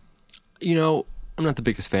eggnog. You know, I'm not the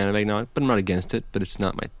biggest fan of eggnog, but I'm not against it. But it's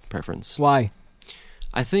not my preference. Why?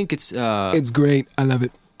 I think it's. It's great. I love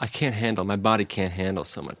it. I can't handle. My body can't handle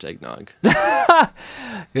so much eggnog.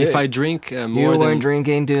 If I drink more than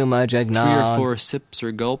drinking too much 3 or 4 sips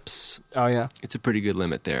or gulps, Oh yeah. it's a pretty good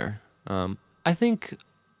limit there. I think.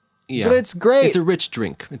 Yeah, But it's great. It's a rich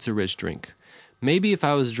drink. Maybe if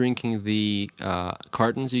I was drinking the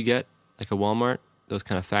cartons you get, like a Walmart, those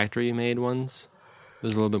kind of factory-made ones,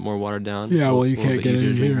 those are a little bit more watered down. Yeah, well, you a little can't bit get easier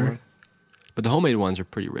it to drink here. more. But the homemade ones are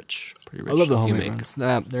pretty rich. I love the You homemade make.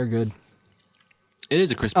 ones. They're good. It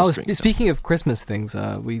is a Christmas Oh, drink. though. speaking of Christmas things,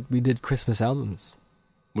 we did Christmas albums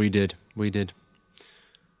We did.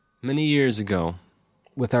 Many years ago,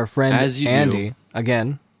 with our friend As you do. Andy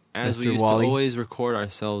again. as we Mr. used Wally. to always record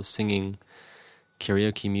ourselves singing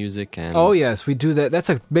karaoke music and Oh yes, we do that. That's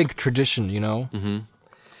a big tradition, you know. hmm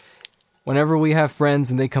Whenever we have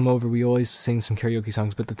friends and they come over, we always sing some karaoke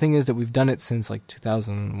songs. But the thing is that we've done it since like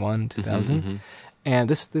 2001, 2000, mm-hmm. and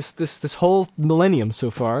this whole millennium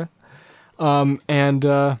so far. That's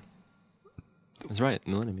right,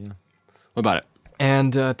 Millennium. Yeah. What about it?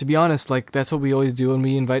 And to be honest, like that's what we always do when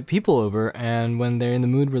we invite people over. And when they're in the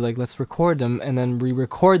mood, we're like, let's record them, and then we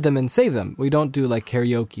record them and save them. We don't do like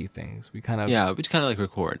karaoke things. We kind of Yeah, we just kind of like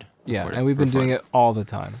record. yeah, Record and we've for been doing fun. it all the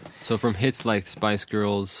time. So from hits like Spice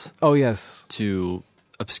Girls Oh yes, to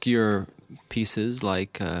obscure pieces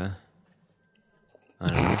like I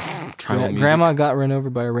don't know, tribal music. Grandma got run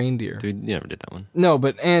over by a reindeer. We never did that one. No,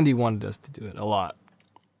 but Andy wanted us to do it a lot.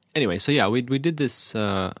 Anyway, so yeah, we did this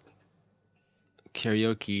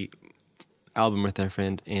karaoke album with our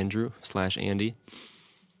friend Andrew/Andy,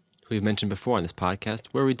 who we've mentioned before on this podcast,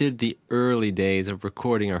 where we did the early days of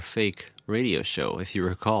recording our fake radio show, if you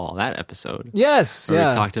recall that episode. Yes, Where yeah.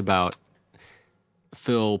 we talked about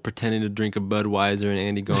Phil pretending to drink a Budweiser and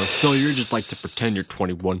Andy going, Phil, you're just like to pretend you're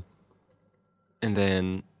 21. And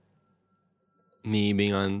then me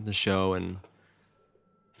being on the show and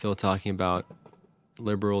Phil talking about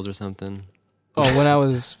liberals or something. Oh, when I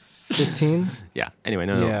was 15? Yeah. Anyway,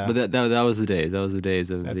 no. Yeah. But that was the days. That was the days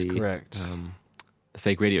of That's the correct. the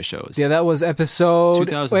fake radio shows. Yeah, that was episode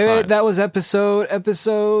 2005. Wait, that was episode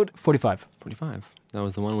 45. 45. That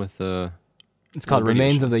was the one with the It's called radio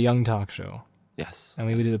Remains show. of the Young Talk Show. yes. And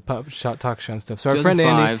we did a talk show and stuff. So our friend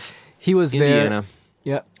Andy, 2005, he was there. Indiana,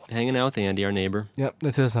 Yep. hanging out with Andy, our neighbor. Yep,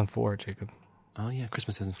 that's 2004, Jacob. Oh yeah,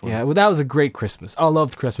 Christmas 2004. Yeah, well, that was a great Christmas. I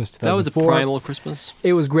loved Christmas 2004. That was a primal Christmas.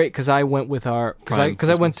 It was great because I went with our Prime because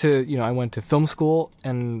I went to I went to film school,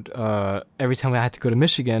 and every time I had to go to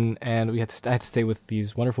Michigan, and I had to stay with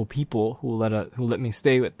these wonderful people who let me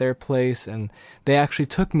stay at their place, and they actually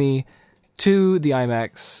took me to the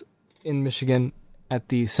IMAX in Michigan at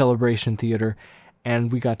the Celebration Theater,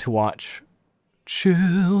 and we got to watch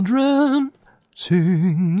children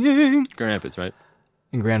singing Grand Rapids, right?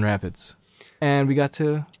 in Grand Rapids, and we got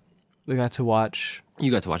to watch You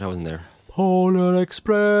got to watch. I wasn't there. Polar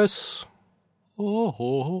Express.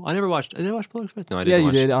 Oh. I never watched. Did I watch Polar Express? No, I Yeah, didn't. you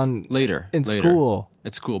watch did on later in later. school.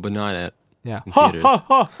 At school, but not at Yeah, in theaters.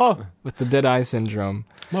 with the dead eye syndrome.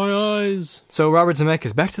 my eyes. So Robert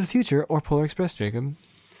Zemeckis, Back to the Future or Polar Express, Jacob?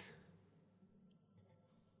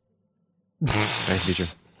 Back to the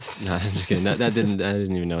Future. No, I'm just kidding. That didn't. I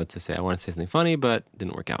didn't even know what to say. I wanted to say something funny, but it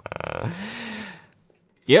didn't work out.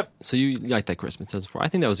 Yep. So you liked that Christmas 2004? I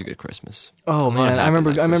think that was a good Christmas. Oh lot man, I happened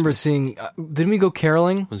remember. that I remember Christmas. seeing. Didn't we go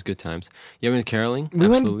caroling? It was good times. You went caroling? We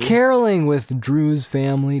Absolutely. went caroling with Drew's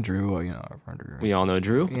family. Drew, our friend Drew. We all know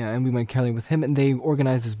Drew. Yeah, and we went caroling with him, and they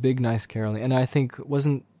organized this big, nice caroling. And I think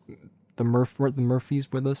weren't the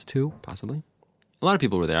Murphys with us too? Possibly. A lot of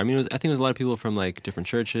people were there. I mean, I think it was a lot of people from like different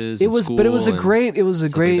churches. It and was, school but it was a and great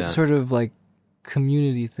stuff like that. sort of like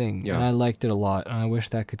community thing, Yeah. and I liked it a lot. And I wish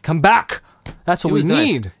that could come back. That's what It we was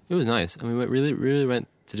nice. need. It was nice. I mean, we really went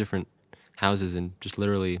to different houses and just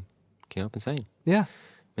literally came up and sang Yeah.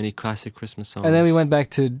 many classic Christmas songs. And then we went back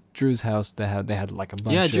to Drew's house. They had like a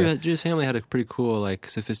bunch. Yeah, of, Drew's family had a pretty cool, like,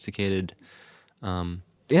 sophisticated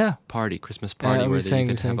yeah. party, Christmas party, we where sang- you we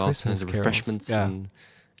could sang have all Christmas kinds of carols. refreshments Yeah. and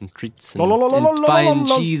treats and fine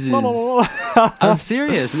cheeses. I'm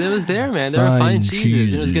serious. It was there, man. There were fine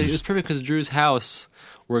cheeses. And it was good. It was perfect because Drew's house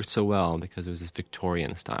worked so well because it was this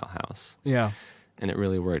Victorian style house. Yeah. And it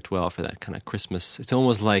really worked well for that kind of Christmas. It's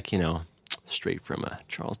almost like, straight from a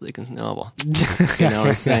Charles Dickens novel. You know what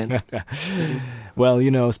I'm saying?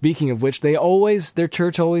 Well, speaking of which, their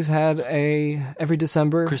church always had every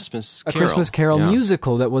December Christmas a Carol. Christmas Carol Yeah.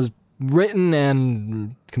 musical that was written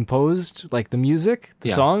and composed, like the music, the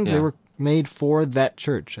songs, they were made for that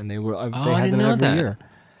church, and they had them every year.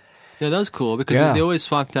 Yeah, that was cool because they always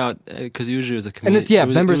swapped out because usually it was a And community.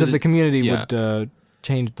 it's members of the community would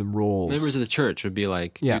change the roles. Members of the church would be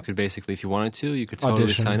like, you could basically, if you wanted to, you could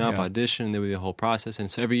totally sign up, audition, and there would be a whole process. And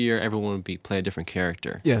so every year, everyone would play a different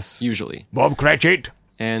character. Yes. Usually. Bob Cratchit.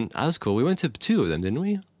 And that was cool. We went to 2 of them, didn't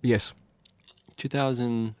we? Yes.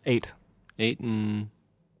 2008. 8 and...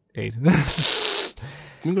 8. Did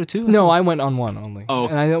we go to 2? No, I went on 1 only. Oh.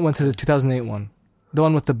 And I went to the 2008 one. The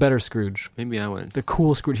one with the better Scrooge. Maybe I went. The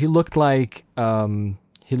cool Scrooge. He looked like... Wasn't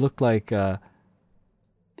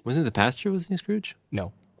it the pastor? Was he Scrooge?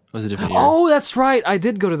 No. It was a different year. Oh, that's right. I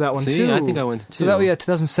did go to that one too. See, I think I went to 2. So that was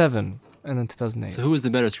 2007 and then 2008. So who was the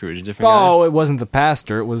better Scrooge? A different guy? Oh, it wasn't the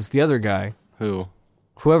pastor. It was the other guy. Who?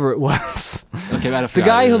 Whoever it was. Okay, I the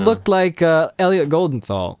guy who looked like Elliot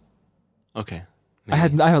Goldenthal. Okay.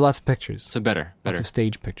 Maybe. I have lots of pictures. So better. Lots of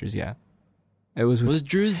stage pictures, yeah. It was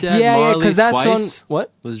Drew's dad Marley that's twice?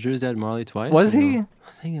 What? Was Drew's dad Marley twice? Was he? No?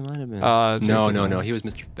 I think it might have been. No. He was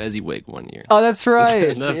Mr. Fezziwig one year. Oh, that's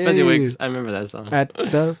right. The Fezziwigs. I remember that song. At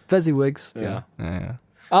the Fezziwigs. Yeah.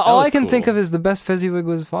 All I can think of is the best Fezziwig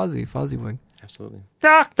was Fozziwig. Absolutely.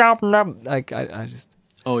 Like, I just...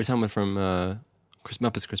 Oh, you're talking about from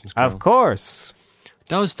Muppets Christmas Carol. Of course.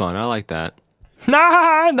 That was fun. I like that.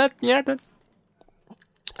 That's...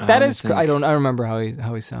 That is... I remember how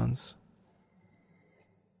he sounds.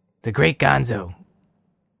 The Great Gonzo.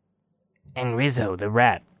 And Rizzo the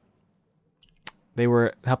Rat. They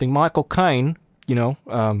were helping Michael Caine,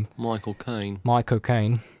 Michael Caine. Michael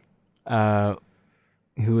Caine,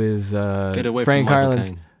 who is Get away Frank from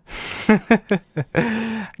Ireland's...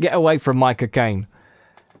 Get away from Michael Caine,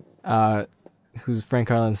 who's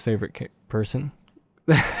Frank Ireland's favorite person,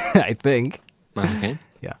 I think. Michael Caine?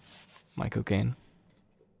 Yeah, Michael Caine.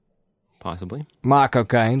 Possibly. Michael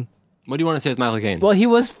Caine. What do you want to say with Michael Caine? Well, he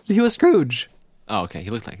was Scrooge. Oh, okay. He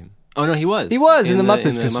looked like him. Oh, no, he was. He was in the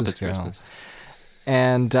Muppets Muppets Carol. Christmas.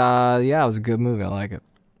 And, it was a good movie. I like it.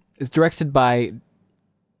 It's directed by...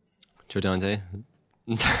 Joe Dante.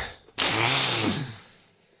 Here,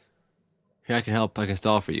 I can help. I can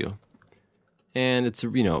stall for you. And it's,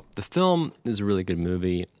 the film is a really good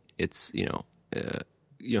movie. It's,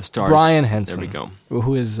 stars... Brian Henson. There we go.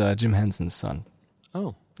 Who is Jim Henson's son.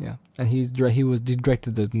 Oh. Yeah. And he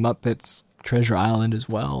directed the Muppets Treasure Island as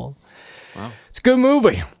well. Wow. It's a good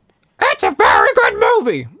movie. It's a very good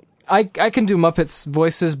movie. I can do Muppets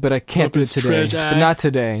voices, but I can't do it today. Treasure. But not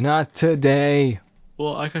today. Not today.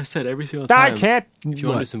 Well, like I said, every single time. I can't. If you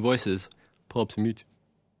want to do some voices, pull up some YouTube.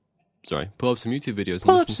 Pull up some YouTube videos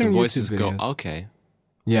and listen to some voices. Go, okay.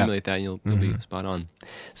 Yeah. Emulate that, and you'll be spot on.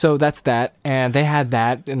 So that's that, and they had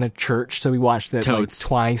that in the church, so we watched it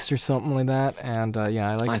twice or something like that, and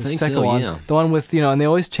I like the second one. Yeah. The one with, and they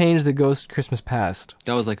always change the Ghost Christmas Past.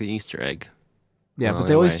 That was like an Easter egg. Yeah, but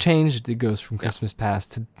they always changed the Ghost from Christmas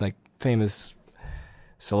Past to like famous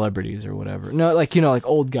celebrities or whatever. No, like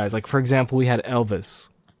old guys. Like for example, we had Elvis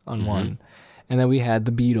on one, and then we had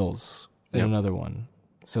the Beatles in another one.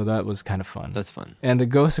 So that was kind of fun. That's fun. And the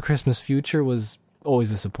Ghost of Christmas Future was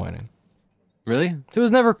always disappointing. Really? It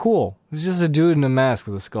was never cool. It was just a dude in a mask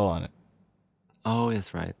with a skull on it. Oh,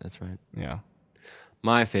 that's right. That's right. Yeah.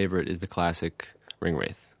 My favorite is the classic Ring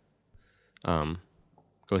Wraith.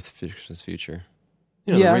 Ghost of Christmas Future.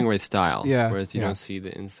 The Ring Wraith style. Yeah. Whereas you don't see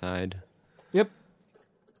the inside. Yep.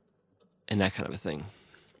 And that kind of a thing.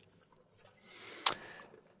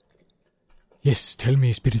 Yes, tell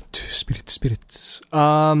me, spirits.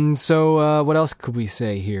 So, what else could we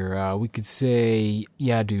say here? We could say,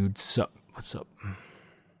 yeah, dude, what's up?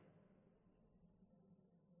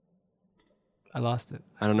 I lost it.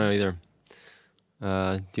 I don't know either.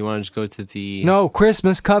 Do you want to just go to the... No,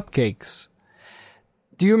 Christmas cupcakes.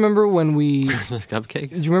 Do you remember when we... Christmas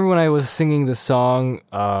cupcakes? Do you remember when I was singing the song,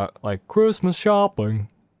 like, Christmas shopping?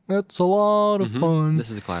 It's a lot of fun.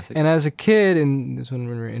 This is a classic. And as a kid, and this when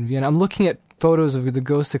we were in Vienna, I'm looking at photos of the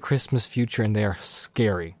Ghost of Christmas Future, and they are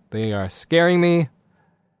scary. They are scaring me.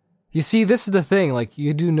 You see, this is the thing. Like,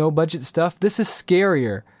 you do no-budget stuff. This is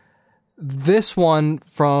scarier. This one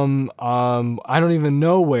from, I don't even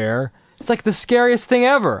know where. It's like the scariest thing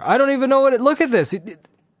ever. I don't even know what it... Look at this.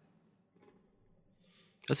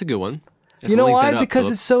 That's a good one. You know why? Because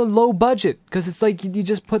it's so low budget. Because it's like you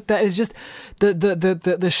just put that. It's just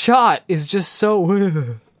the shot is just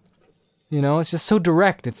so. It's just so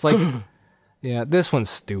direct. It's like, yeah, this one's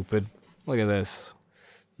stupid. Look at this.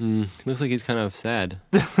 Looks like he's kind of sad.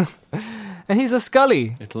 And he's a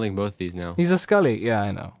Scully. I have to link both these now. He's a Scully. Yeah,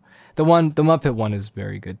 I know. The Muppet one is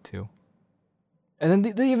very good too. And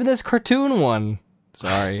then even this cartoon one.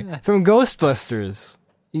 Sorry. From Ghostbusters.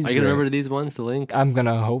 He's Are you going to great. remember these ones, the link? I'm going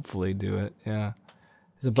to hopefully do it, yeah.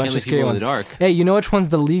 There's a bunch Can't of leave scary people in ones. the dark. Hey, you know which one's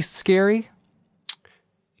the least scary?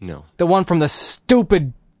 No. The one from the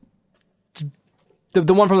stupid...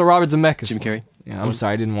 The one from the Robert Zemeckis Jim one. Carrey? Yeah, I'm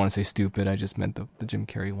sorry, I didn't want to say stupid. I just meant the Jim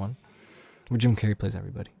Carrey one. Where Jim Carrey plays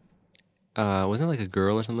everybody. Wasn't it like a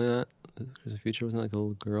girl or something like that? Christmas Future? Wasn't it like a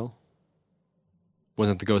little girl?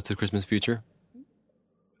 Wasn't it the Ghost of Christmas Future?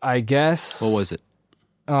 I guess... What was it?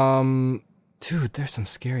 Dude, there's some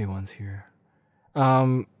scary ones here.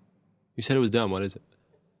 You said it was dumb. What is it?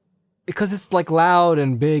 Because it's like loud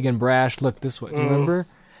and big and brash. Look this way. Remember?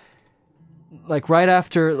 Like right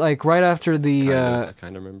after the I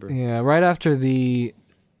kind of remember. yeah, right after the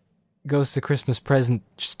Ghost of Christmas Present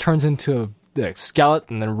just turns into a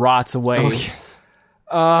skeleton and rots away. Oh, yes.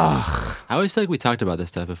 Ugh. I always feel like we talked about this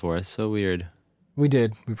stuff before. It's so weird. We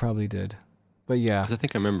probably did. But yeah. Because I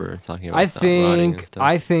think I remember talking about rotting and stuff.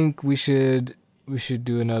 I think we should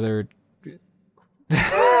do another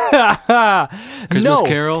Christmas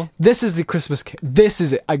Carol? This is the Christmas This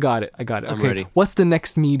is it. I got it. Okay. I'm ready. What's the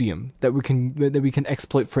next medium that we can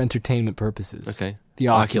exploit for entertainment purposes? Okay. The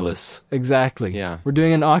Oculus. Exactly. Yeah. We're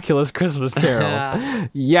doing an Oculus Christmas Carol.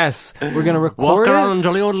 Yes. We're going to record Walk around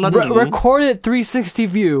jolly old London. record it 360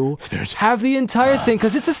 view. Have the entire thing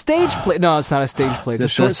because it's a stage play. No, it's not a stage play. It's a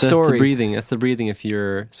short story. That's the breathing. That's the breathing if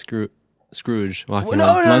you're Scrooge walking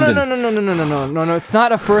No, around London. No. It's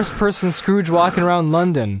not a first-person Scrooge walking around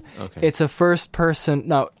London. Okay. It's a first-person.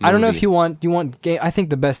 No, I don't know if you want game. I think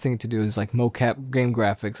the best thing to do is like mocap game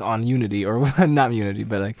graphics on Unity or not Unity,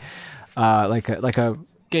 but like a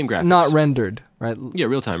Game graphics. not rendered, right? Yeah,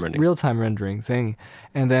 real-time rendering. Real-time rendering thing,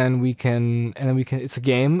 and then we can. It's a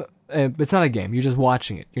game. It's not a game. You're just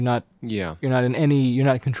watching it. You're not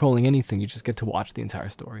controlling anything. You just get to watch the entire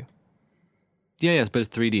story. Yeah, yes, but it's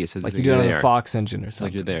 3D, so Like it's you do it on there. the Fox engine or Like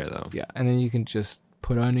something. you're there, though. Yeah, and then you can just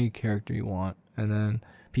put on any character you want, and then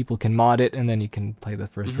people can mod it, and then you can play the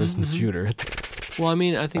first-person shooter. Well, I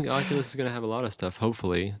mean, I think Oculus is going to have a lot of stuff,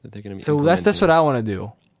 hopefully, that they're going to be So that's what implementing. I want to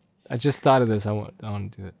do. I just thought of this. I want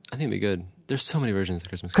to do it. I think it'd be good. There's so many versions of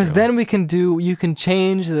Christmas Because Carol. then you can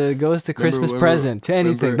change the Ghost of Christmas Remember- Present to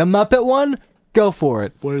anything. remember- The Muppet one, go for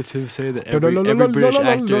it. What did Tim say that every British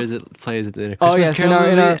actor that plays it in a Christmas Oh, yes, Carol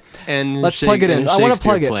in our- movie and Let's plug it in. I want to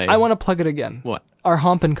plug it. Play. I want to plug it again. What? Our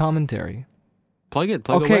Hump and commentary. Plug it.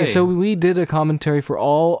 Plug Okay, away. so we did a commentary for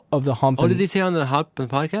all of the Hump. Oh, did they say on the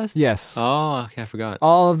podcast? Yes. Oh, okay, I forgot.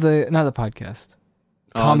 All of the not the podcast.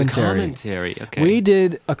 Commentary. Oh, the commentary. Okay. We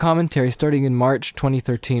did a commentary starting in March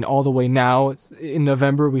 2013 all the way now. In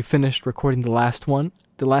November, we finished recording the last one,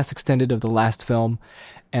 the last extended of the last film,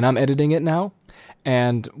 and I'm editing it now.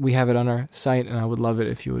 And we have it on our site, and I would love it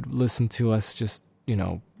if you would listen to us just It's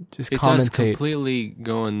us commentate. completely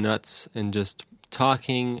going nuts and just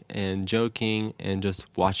talking and joking and just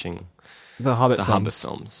watching The Hobbit the films. Hobbit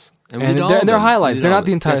films. we And did all they're of them. highlights. We did They're all not of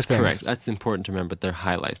the them. entire That's things. correct. That's important to remember. They're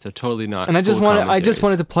highlights. They're totally not. And I just full wanted commentaries.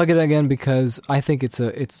 to plug it again because I think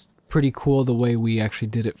it's pretty cool the way we actually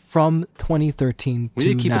did it from 2013 We to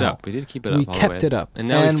did keep now. it up. We did keep it up. We all the kept way. it up. And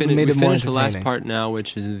now And we we made it more finished the last entertaining. part now,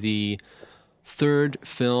 which is the third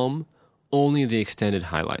film. Only the extended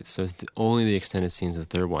highlights. So it's only the extended scenes of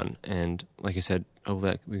the third one. And like you said,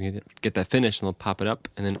 we can get that finished and they'll pop it up.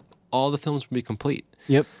 And then all the films will be complete.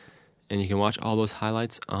 Yep. And you can watch all those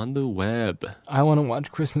highlights on the web. I want to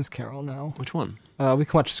watch Christmas Carol now. Which one? We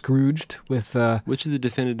can watch Scrooged with Which is the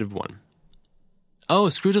definitive one? Oh,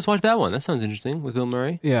 Scrooge, let's watch that one. That sounds interesting with Bill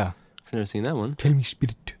Murray. yeah. I've never seen that one. Tell me,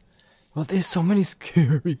 Spirit. Well, there's so many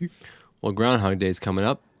scary. Well, Groundhog Day is coming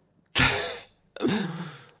up.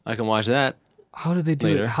 I can watch that. How do they do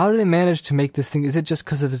Later. it? How do they manage to make this thing? Is it just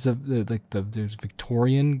because of there's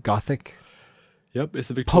Victorian Gothic, Yep, it's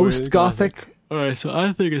the post-Gothic? All right, so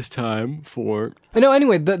I think it's time for... No,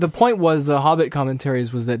 anyway, the point was the Hobbit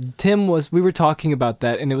commentaries was that we were talking about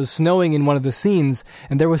that, and it was snowing in one of the scenes,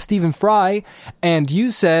 and there was Stephen Fry, and you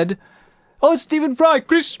said, "Oh, it's Stephen Fry,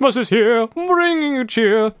 Christmas is here, bringing you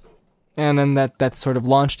cheer." And then that sort of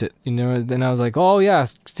launched it, Then I was like, "Oh yeah,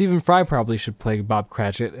 Stephen Fry probably should play Bob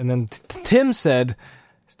Cratchit." And then Tim said,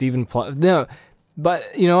 "No,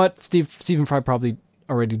 but you know what? Stephen Fry probably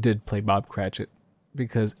already did play Bob Cratchit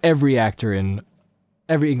because every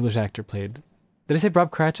English actor played. Did I say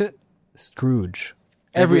Bob Cratchit? Scrooge.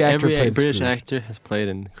 Every actor played British Scrooge. actor has played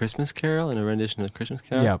in Christmas Carol, in a rendition of Christmas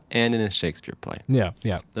Carol, Yeah. and in a Shakespeare play. Yeah.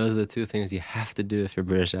 Those are the two things you have to do if you're a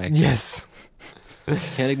British actor. Yes.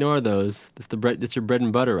 Can't ignore those. That's your bread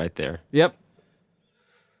and butter right there. Yep.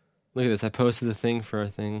 Look at this. I posted the thing for our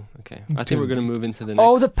thing. Okay. I think we're going to move into the next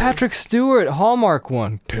Oh, the thing. Patrick Stewart Hallmark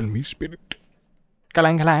one. Tell me, Spirit.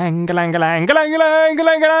 Galang, galang, galang, galang, galang, galang,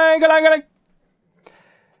 galang, galang, galang, galang.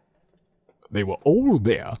 They were all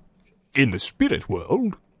there in the spirit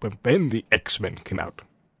world, but then the X-Men came out.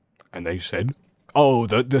 And they said, oh,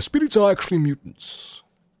 the spirits are actually mutants.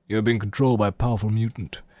 You're being controlled by a powerful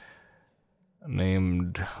mutant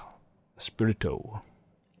named Spirito.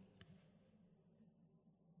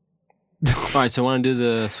 All right, so I want to do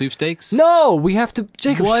the sweepstakes? No, we have to...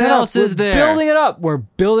 Jacob, What shut else up. is We're there? building it up. We're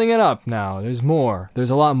building it up now. There's more.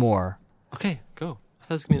 There's a lot more. Okay, go. I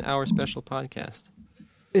thought it was going to be an hour special podcast.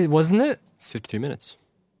 Wasn't it? It's 53 minutes.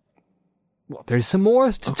 Well, there's some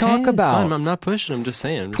more to talk it's about. fine. I'm not pushing. I'm just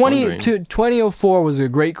saying. I'm just wondering. 2004 was a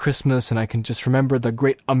great Christmas, and I can just remember the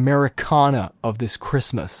great Americana of this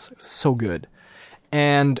Christmas. It was so good.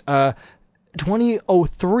 And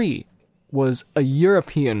 2003 was a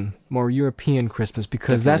more European Christmas,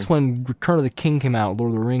 because that's when Return of the King came out,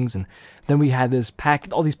 Lord of the Rings, and then we had this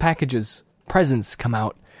all these presents come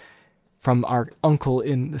out from our uncle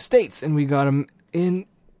in the States, and we got them in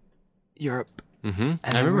Europe. Mm-hmm.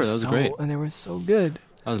 I remember. That was great. And they were so good.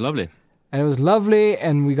 That was lovely. And it was lovely,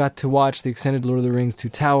 and we got to watch the extended Lord of the Rings Two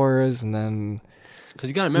Towers, and then Because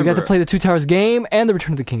you got to remember. we got to play the Two Towers game and the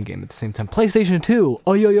Return of the King game at the same time. PlayStation 2.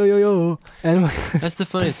 Oh, yo, yo, yo, yo. And That's the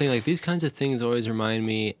funny thing. Like, these kinds of things always remind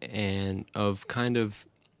me and of kind of...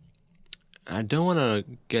 I don't want to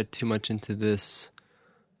get too much into this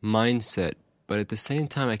mindset, but at the same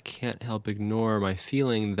time, I can't help ignore my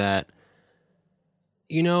feeling that,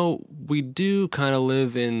 you know, we do kind of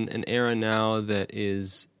live in an era now that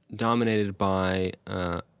is dominated by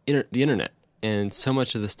the internet. And so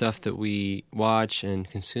much of the stuff that we watch and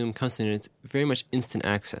consume constantly, it's very much instant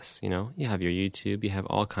access, you know? You have your YouTube, you have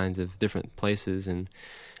all kinds of different places, and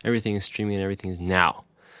everything is streaming and everything is now.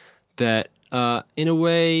 That, in a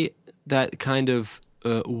way, that kind of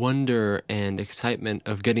wonder and excitement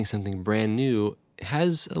of getting something brand new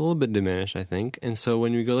has a little bit diminished, I think. And so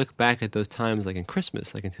when we go look back at those times, like in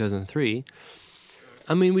Christmas, like in 2003,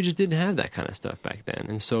 I mean, we just didn't have that kind of stuff back then.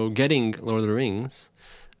 And so getting Lord of the Rings...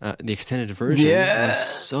 the extended version was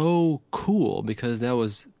so cool because that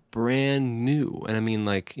was brand new. And I mean,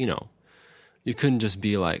 like, you know, you couldn't just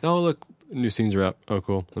be like, oh, look, new scenes are out. Oh,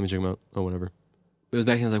 cool. Let me check them out. Oh, whatever. It was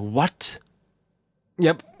back then, I was like, what?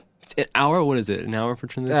 yep. An hour? What is it? An hour for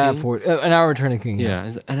Return of the King? An hour Return of the King. Yeah,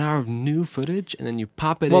 it's an hour of new footage, and then you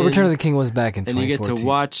pop it Well, in. Return of the King was back in and you 2014. get to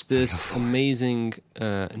watch this amazing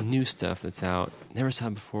new stuff that's out. Never saw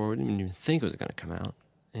it before. We didn't even think it was going to come out.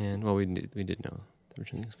 And, well, we did know.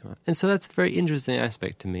 And so that's a very interesting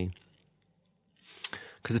aspect to me,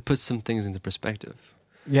 because it puts some things into perspective.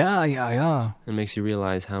 Yeah. It makes you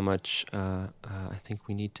realize how much I think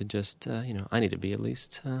we need to just, I need to be at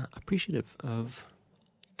least appreciative of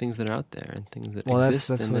things that are out there and things that exist.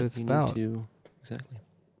 That's and what that it's we about. Need to, exactly.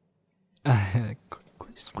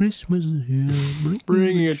 Christmas is here.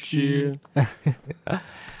 Bring it cheer. So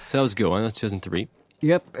that was good one. That was 2003.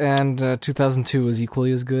 Yep, and 2002 was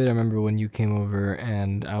equally as good. I remember when you came over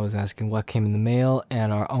and I was asking what came in the mail,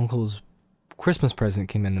 and our uncle's Christmas present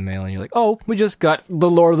came in the mail, and you're like, oh, we just got the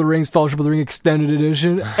Lord of the Rings Fellowship of the Ring Extended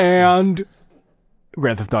Edition and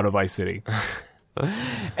Grand Theft Auto Vice City.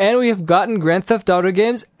 And we have gotten Grand Theft Auto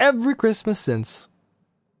games every Christmas since.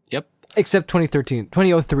 Yep. Except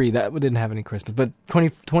 2003, that didn't have any Christmas. But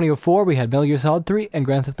 2004, we had Metal Gear Solid 3 and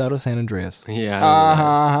Grand Theft Auto San Andreas.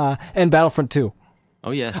 Yeah. And Battlefront 2. Oh,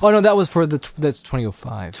 yes. Oh, no, that was for that's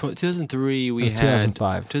 2005. 2003, we had...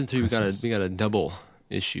 2005. 2003, we got a double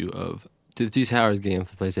issue of the Two Towers game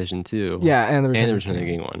for PlayStation 2. Yeah, and the Return Return of the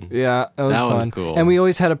King one. Yeah, that was fun. Was cool. And we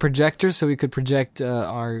always had a projector, so we could project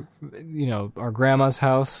our grandma's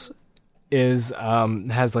house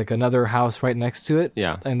has like another house right next to it.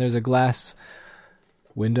 Yeah. And there's a glass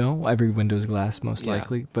window. Every window is glass, most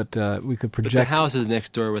likely. But we could project. But the house is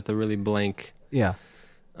next door with a really blank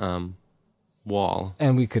wall.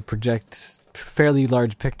 And we could project fairly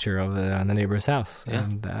large picture of it on the neighbor's house. Yeah.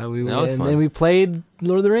 And That was fun. And we played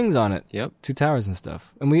Lord of the Rings on it. Yep. Two Towers and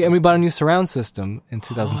stuff. And we bought a new surround system in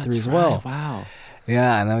 2003 as well. Right. Wow.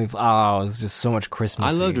 Yeah, and then it was just so much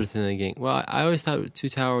Christmas. I loved Return of the King. Well, I always thought Two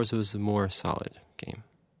Towers was a more solid game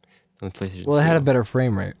on the PlayStation 2. Well, it had a better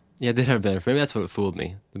frame rate. Yeah, it did have a better frame rate. That's what fooled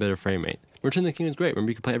me, the better frame rate. Return of the King was great.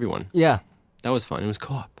 Remember, you could play everyone. Yeah. That was fun. It was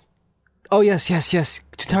co-op. Oh, yes.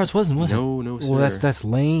 Two Towers wasn't, was it? No, sir. Well, that's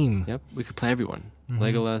lame. Yep, we could play everyone.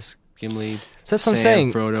 Legolas, Gimli, So that's Sam, what I'm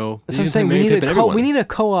saying. Frodo. That's what I'm You saying. could play Merry Pippin, everyone. We need a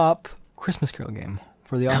co-op Christmas Carol game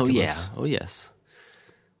for the Oculus. Oh, yes.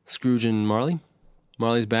 Scrooge and Marley.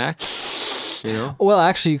 Marley's back. You know? Well,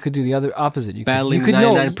 actually, you could do the other opposite. You Battling could,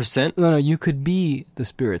 99%. No, you could be the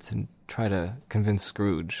spirits and try to convince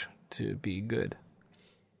Scrooge to be good.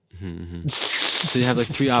 So you have like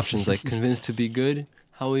three options, like convinced to be good.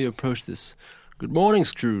 How will you approach this? Good morning,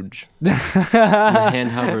 Scrooge. And the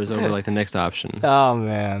hand hovers over like the next option. Oh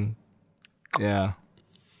man. Yeah.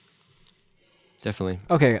 Definitely.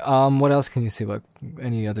 Okay. What else can you say about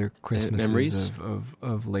any other Christmases memories?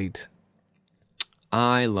 of late?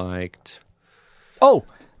 I liked. Oh,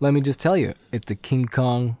 let me just tell you, it's the King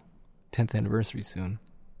Kong 10th anniversary soon.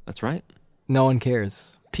 That's right. No one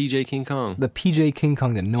cares. PJ King Kong. The PJ King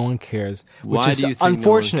Kong that no one cares. Which Why is do you think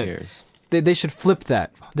unfortunate. no one cares? They should flip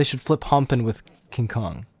that. They should flip Humpin' with King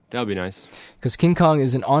Kong. That would be nice. Because King Kong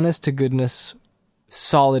is an honest-to-goodness,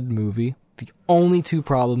 solid movie. The only two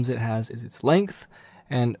problems it has is its length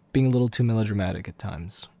and being a little too melodramatic at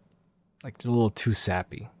times. Like, a little too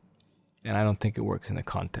sappy. And I don't think it works in the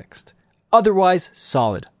context. Otherwise,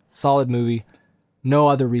 solid. Solid movie. No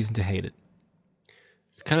other reason to hate it.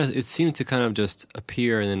 It seemed to kind of just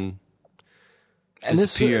appear and then And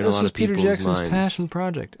this disappear in a lot was of Peter people's Jackson's minds. passion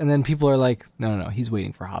project. And then people are like, no, he's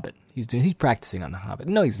waiting for Hobbit. He's practicing on the Hobbit.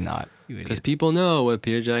 No, he's not. Because people know what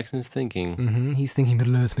Peter Jackson's thinking. He's thinking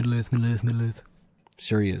Middle Earth, Middle Earth, Middle Earth, Middle Earth.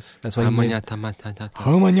 Sure he is. That's why he made...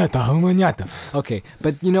 Hamanyata. Okay,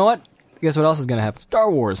 but you know what? Guess what else is going to happen?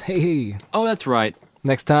 Star Wars. Hey. Oh, that's right.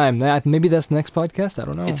 Next time. Maybe that's the next podcast. I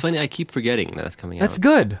don't know. It's funny. I keep forgetting that's coming That's out.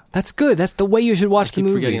 good. That's good. That's the way you should watch I the keep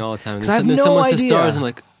movie. forgetting all the time. And 'Cause I have no someone idea. says Star Wars, I'm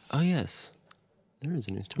like, oh yes, there is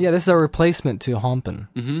a new Star Wars. Yeah, this is a replacement to Humpin'.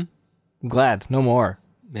 Mm-hmm. I'm glad. No more.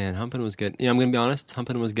 Man, Humpin' was getting. I'm gonna be honest.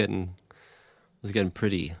 Humpin' was getting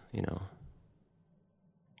pretty. Pretty.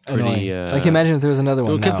 Annoying. Like, imagine if there was another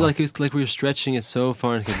one It kept now. it's like we were stretching it so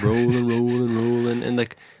far and it kept rolling, and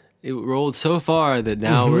like it rolled so far that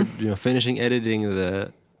now we're finishing editing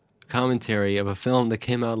the commentary of a film that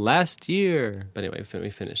came out last year. But anyway, we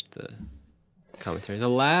finished the commentary. The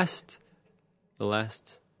last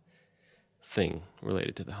thing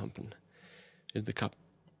related to the Humpin' is the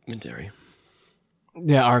commentary.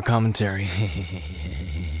 Yeah, our commentary.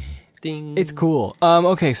 Ding. It's cool.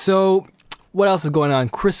 Okay, so what else is going on?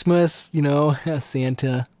 Christmas,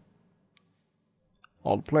 Santa.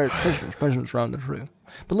 All the presents around the tree.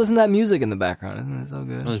 But listen to that music in the background. Isn't that so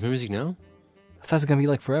good? Oh, there's music now? I thought it was going to be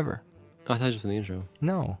like forever. Oh, I thought it was for the intro.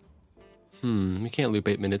 No. You can't loop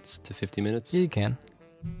 8 minutes to 50 minutes. Yeah, you can.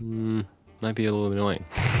 Might be a little annoying.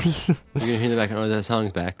 You're going to hear in the background, that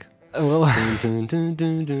song's back. Well, But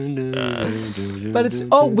but it's...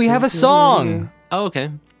 Oh, we have a song! Oh, okay.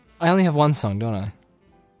 I only have one song, don't I?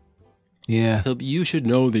 Yeah. You should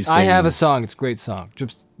know these things. I have a song. It's a great song.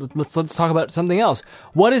 Just let's talk about something else.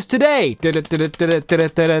 What is today? Today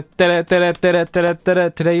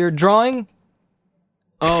you're drawing?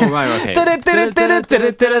 Oh, right, okay.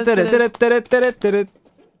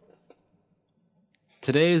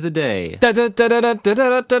 Today is the day. Let's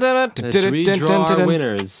redraw our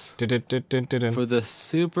winners for the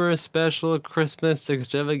super special Christmas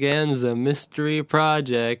extravaganza mystery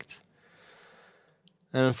project.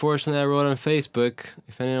 And unfortunately, I wrote on Facebook,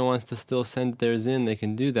 if anyone wants to still send theirs in, they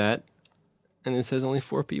can do that. And it says only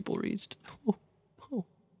 4 people reached.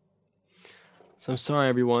 So I'm sorry,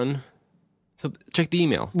 everyone. So check the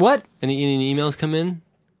email. What? Any emails come in?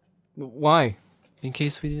 Why? In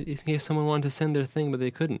case someone wanted to send their thing, but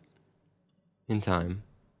they couldn't in time.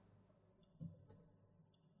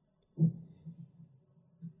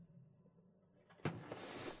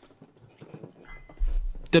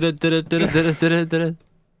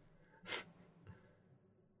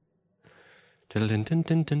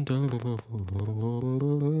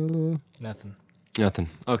 Nothing.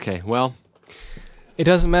 Okay, well, It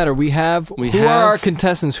doesn't matter. Who are our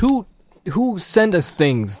contestants? Who sent us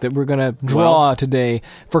things that we're gonna draw today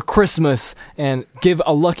for Christmas and give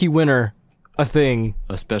a lucky winner a thing?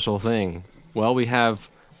 a special thing. Well, we have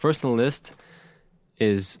first on the list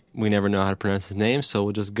is we never know how to pronounce his name, so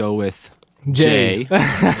we'll just go with Jay.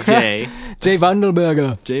 Jay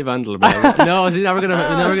Vandelberger. Jay Vandelberg. No, see, now we're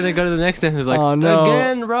gonna go to the next name. It's like, Oh, no.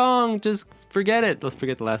 again, wrong. Just forget it. Let's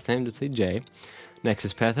forget the last name. Just say Jay. Next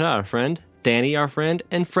is Petra, our friend. Danny, our friend,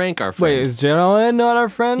 and Frank, our friend. Wait, is Jeroen not our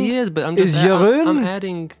friend? He is, but I'm just Is Jeroen? I'm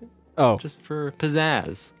adding Oh, just for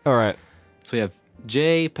pizzazz. all right. So we have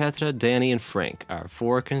Jay, Petra, Danny, and Frank, our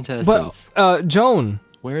 4 But contestants. Joan.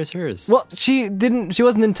 Where is hers? Well, she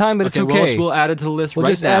wasn't in time, but it's okay. We'll add it to the list We'll right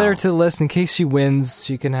just now. add her to the list in case she wins.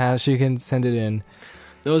 She can send it in.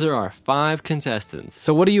 Those are our 5 contestants.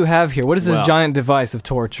 So what do you have here? What is this Well, giant device of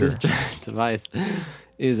torture? This giant device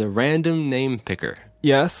is a random name picker.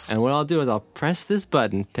 Yes. And what I'll do is I'll press this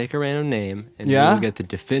button, pick a random name, and Yeah? we'll get the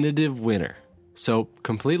definitive winner. So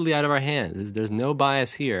completely out of our hands. There's no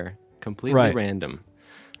bias here. Completely Right. random.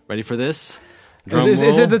 Ready for this? Drum Is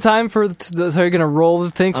roll. it the time for? So you're gonna roll the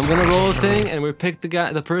thing? I'm gonna roll a thing, and we pick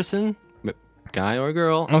the person, guy or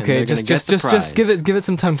girl. and Okay, they're gonna get the just prize. give it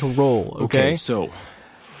some time to roll. Okay. So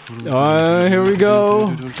Here we go.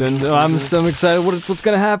 I'm so excited. What's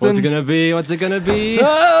gonna happen? what's it gonna be? What's it gonna be?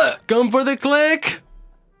 Ah! Come for the click,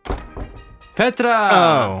 Petra.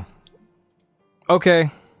 Oh. Okay.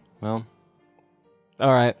 Well,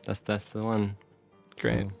 All right. that's the one.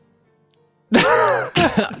 Great.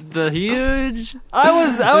 The huge. I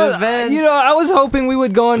was, Event. I was hoping we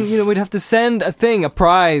would go and, we'd have to send a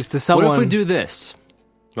prize to someone. What if we do this?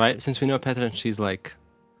 Right, since we know Petra, and she's like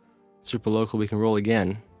super local, we can roll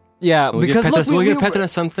again. Yeah, We'll because give Petra, look, we'll give Petra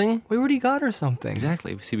something. we already got her something.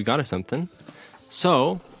 Exactly. See, we got her something.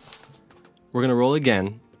 So we're gonna roll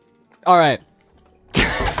again. All right.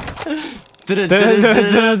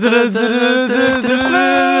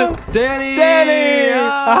 Danny!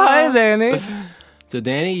 Hi, Danny. So,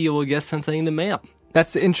 Danny, you will get something in the mail.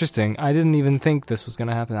 That's interesting. I didn't even think this was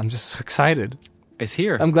gonna happen. I'm just so excited. It's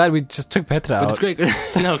here. I'm glad we just took Petra out. But it's great.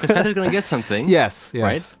 No, because Petra's going to get something. Yes.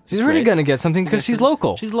 Right? She's It's really great. gonna get something because she's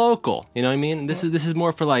local. She's local. You know what I mean? This is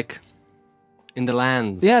more for like in the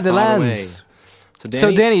lands. Yeah, the far away. lands.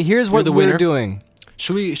 So, Danny, here's you're what the we're winner. doing.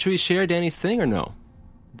 Should we share Danny's thing or no?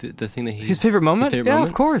 The thing that he His favorite moment? favorite Yeah,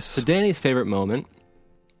 moment? of course. So Danny's favorite moment.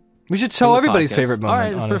 We should from show the everybody's podcast. favorite moment. All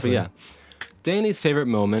right, that's honestly. perfect. Yeah. Danny's favorite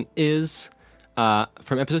moment is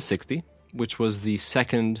from episode 60, which was the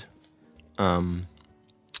second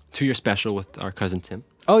 2-year special with our cousin Tim.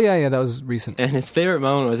 Oh yeah, that was recent. And his favorite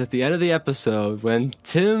moment was at the end of the episode when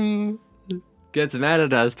Tim gets mad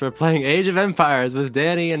at us for playing Age of Empires with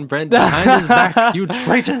Danny and Brent behind his back. You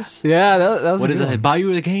traitors! Yeah, that was. What a is good it? I one. buy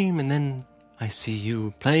you the game and then I see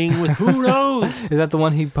you playing with who knows? Is that the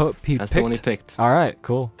one he That's picked? the one he picked. All right,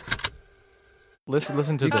 cool.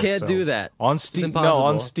 Listen to You this. can't do that. On It's Steam. No, impossible.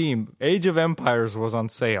 on Steam. Age of Empires was on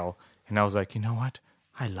sale, and I was like, you know what?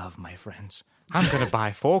 I love my friends. I'm gonna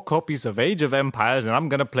buy 4 copies of Age of Empires, and I'm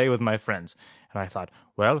gonna play with my friends. And I thought,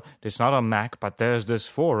 well, it's not on Mac, but there's this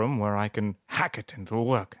forum where I can hack it and it'll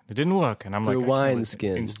work. It didn't work, and I'm Through like, I can't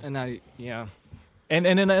wineskin. inst- And now, yeah. And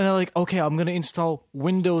then I'm like, okay, I'm gonna install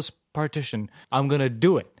Windows partition. I'm gonna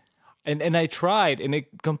do it. And I tried, and it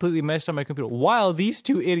completely messed up my computer. While these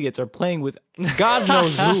 2 idiots are playing with God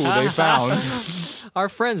knows who they found. Our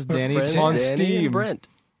friends, Danny. Friends, on Danny Steam. and Brent.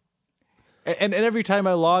 And every time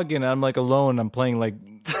I log in, I'm like alone. I'm playing like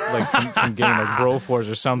some game like Broforce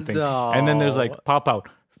or something. No. And then there's like pop out.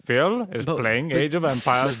 Phil is playing Age of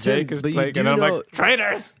Empires. but Tim, Jake is but you playing, do and I'm know- like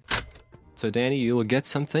traitors. So Danny, you will get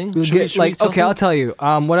something. We'll Should we- get should we like tell okay, them? I'll tell you.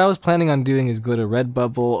 What I was planning on doing is go to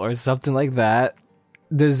Redbubble or something like that,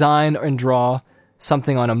 design and draw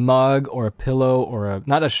something on a mug or a pillow or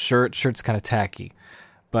not a shirt. Shirt's kind of tacky,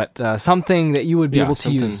 but something that you would be Yeah, able to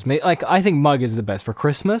something- use. Like I think mug is the best for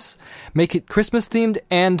Christmas. Make it Christmas themed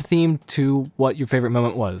and themed to what your favorite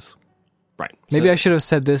moment was. Right. Maybe So- I should have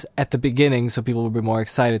said this at the beginning so people would be more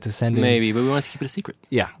excited to send in. Maybe, but we want to keep it a secret.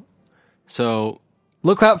 Yeah. So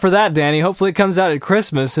Look out for that, Danny. Hopefully it comes out at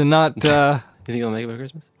Christmas and not, you think it'll make it by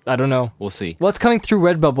Christmas? I don't know. We'll see. Well, it's coming through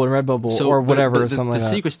Redbubble and Redbubble or but- whatever, but or something the like that.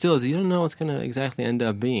 secret still is you don't know what's going to exactly end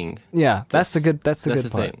up being. Yeah, that's the good That's good the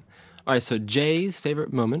part. thing. All right, so Jay's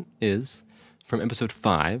favorite moment is from episode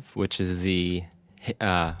 5, which is the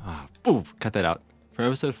cut that out. From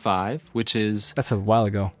episode 5, which is That's a while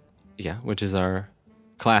ago. which is our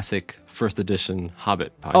classic first edition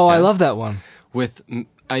Hobbit podcast. Oh, I love that one. With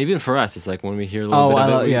even for us, it's like when we hear a little Oh, bit I of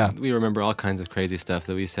love- it, yeah. we remember all kinds of crazy stuff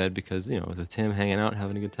that we said because it was with Tim hanging out,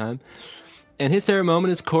 having a good time. And his favorite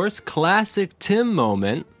moment is, of course, classic Tim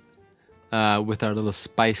moment. With our little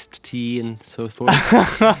spiced tea and so forth,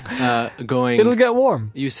 going. It'll get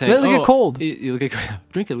warm. You say It'll get cold. You'll get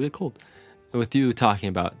drink it. It'll get cold. With you talking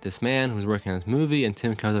about this man who's working on this movie, and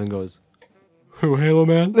Tim comes up and goes, "Who, Halo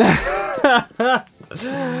Man?"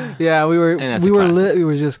 Yeah, we were And that's we a were classic. we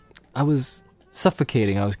were just I was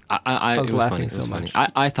suffocating. I was I was it was laughing funny. It so was funny. much.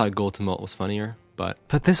 I thought Gold to Molt was funnier, but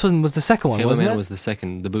but this one was the second one, Halo wasn't Man it? was the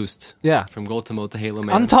second, the boost. Yeah. From Gold to Molt to Halo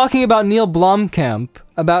Man. I'm talking about Neil Blomkamp,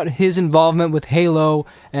 about his involvement with Halo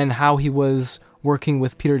and how he was working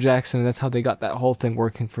with Peter Jackson, and that's how they got that whole thing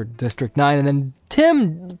working for District 9. And then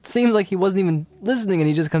Tim seems like he wasn't even listening, and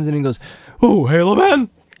he just comes in and goes, "Oh, Halo Man!"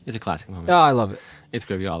 It's a classic moment. Oh, I love it. It's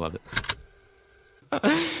great. We all loved it.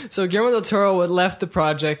 So Guillermo del Toro had left the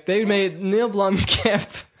project. They made Neil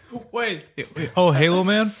Blomkamp. Wait. Oh, Halo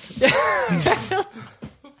Man.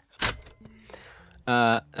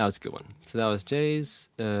 That was a good one. So that was Jay's,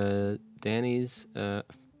 Danny's, and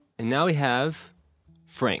now we have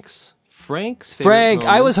Frank's. Frank's favorite Frank, I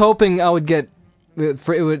moment- was hoping I would get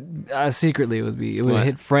it would secretly it would What?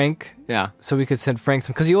 hit Frank, Yeah. so we could send Frank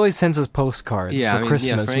some because he always sends us postcards Yeah, I for mean,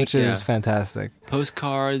 Christmas, Frank, which is fantastic.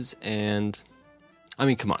 Postcards and, I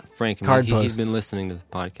mean, come on, Frank. I mean, Card he's posts. been listening to the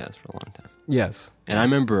podcast for a long time. Yes, And I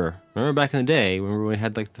remember back in the day when we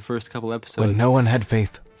had like the first couple episodes. when no one had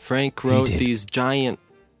faith. Frank wrote did. these giant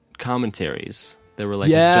commentaries. They were like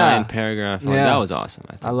Yeah. a giant paragraph. Like, Yeah. that was awesome.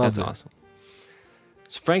 I think I loved that's it. awesome.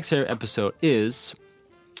 So Frank's favorite episode is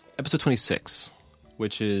episode 26,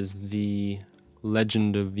 which is the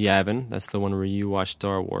Legend of Yavin. That's the one where you watch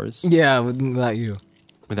Star Wars Yeah, without you.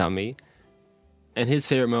 without me. And his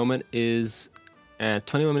favorite moment is at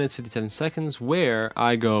 21 minutes 57 seconds, where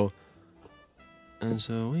I go, and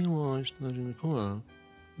so we watched Legend of Korra.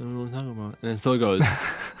 And we talk about, and then Phil goes,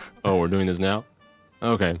 "Oh, we're doing this now?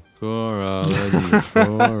 Okay, Korra, Legend of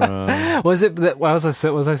Korra." Was it that? Was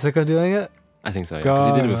I sick of doing it? I think so. Yeah, because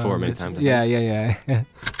he did it before many times. I think. Yeah.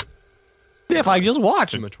 If I just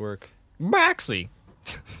watch Too it. much work. Maxie.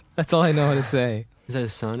 That's all I know how to say. Is that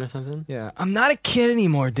his son or something? Yeah, I'm not a kid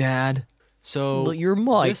anymore, Dad. So But you're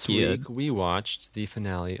my this kid. week we watched the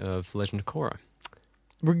finale of Legend of Korra.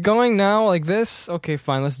 We're going now like this. Okay,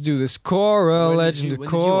 fine. Let's do this. Korra, Legend of When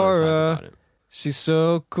did you want to talk Korra. about it? She's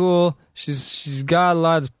so cool. She's got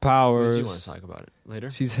lots of When powers. did you want to talk about it?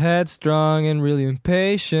 Later? She's headstrong and really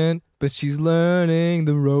impatient, but she's learning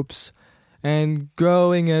the ropes and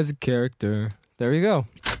growing as a character. There you go.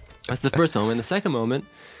 That's the first moment. The second moment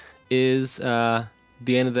is the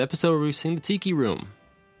end of the episode where we sing the Tiki Room.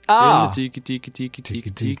 In the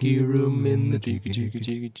tiki room, in the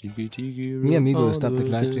tiki room. Mi amigo, stop the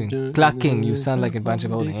clacking. Clacking, you sound like a bunch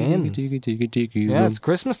of old hens. Yeah, it's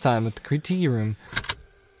Christmas time at the Tiki Room.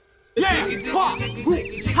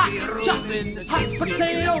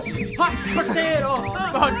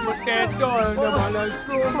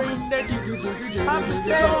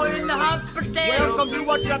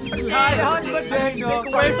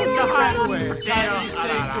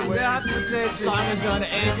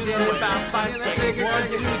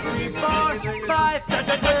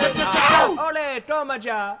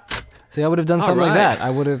 See, I would have done something like Alright. that. I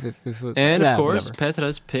would have if it, And yeah, of course, whatever.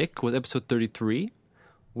 Petra's pick was episode 33,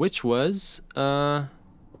 which was oh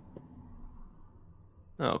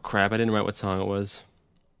crap, I didn't write what song it was.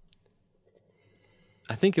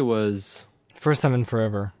 I think it was, First time in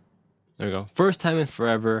forever. there we go, First Time in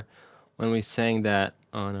Forever, when we sang that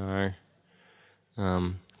on our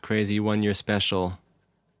crazy 1 year special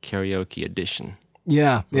karaoke edition.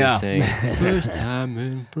 Yeah, We yeah. sang First Time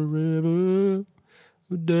in Forever,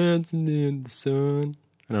 we're dancing in the sun.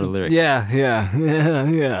 I know the lyrics. Yeah.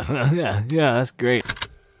 That's great.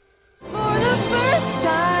 For the first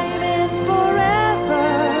time in forever,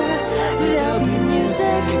 there'll be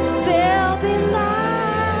music, there'll be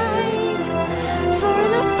light. For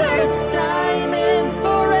the first time in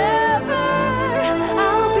forever,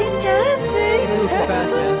 I'll be dancing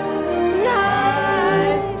every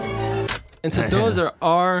night. And so those are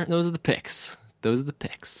the picks. Those are the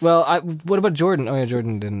picks. Well, what about Jordan? Oh yeah,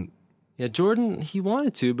 Jordan didn't. Yeah, Jordan, he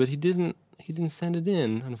wanted to, but he didn't send it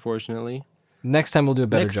in, unfortunately. Next time we'll do a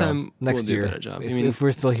better Next job. time next we'll do a year. better job. If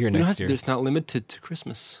we're still here You don't next have to- year, It's not limited to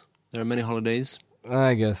Christmas. There are many holidays.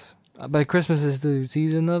 I guess. But Christmas is the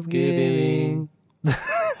season of giving.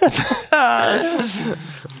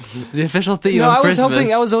 The official theme No, of I was Christmas.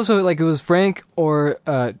 hoping. I was also like it was Frank or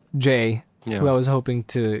Jay Yeah. who I was hoping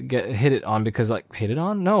to hit it on because hit it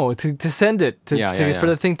on? No, to send it for Yeah.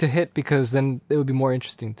 the thing to hit because then it would be more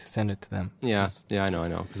interesting to send it to them. Yeah, I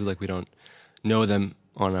know. Because like we don't know them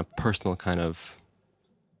on a personal kind of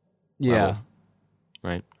Yeah, level,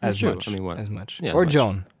 right? as That's true. much. I mean, what? As much. Yeah, or much.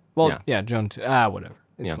 Joan. Well, Yeah. yeah, Joan too. Whatever.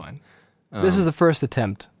 It's Yeah. fine. This was the first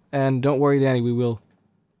attempt, and don't worry, Danny. We will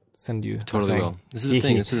send you. a Totally thing. will. This is the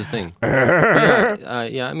thing. This is the thing.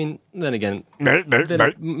 Yeah. I mean, then again,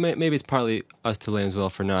 maybe it's partly us to blame as well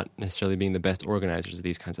for not necessarily being the best organizers of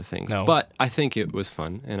these kinds of things. No. But I think it was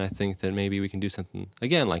fun, and I think that maybe we can do something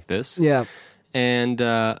again like this. Yeah. And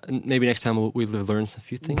maybe next time we'll learn a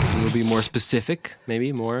few things. And we'll be more specific,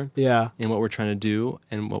 maybe more Yeah. in what we're trying to do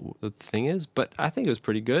and what the thing is. But I think it was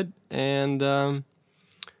pretty good, and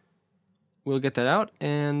we'll get that out.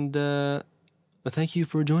 And thank you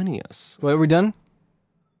for joining us Well, are we done?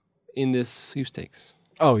 in this sweepstakes.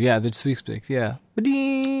 Oh yeah, the sweepstakes. Yeah. That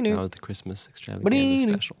was the Christmas extravaganza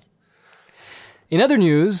special. In other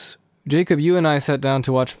news, Jacob, you and I sat down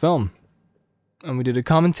to watch film, and we did a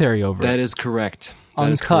commentary over That it. is correct. That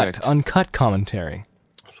is correct. Uncut commentary.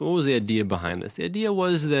 So what was the idea behind this? The idea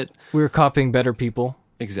was that We were copying Better People.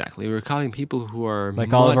 Exactly. We're copying people who are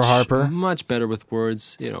Like Oliver Harper? much better with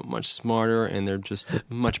words, much smarter, and they're just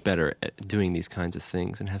much better at doing these kinds of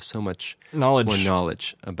things and have so much Knowledge. more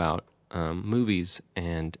knowledge about movies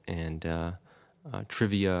and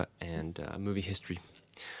trivia and movie history.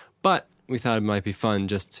 But we thought it might be fun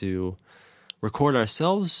just to record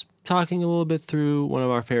ourselves talking a little bit through one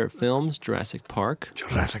of our favorite films, Jurassic Park.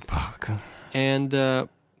 Jurassic Park. And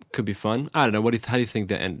could be fun. I don't know. How do you think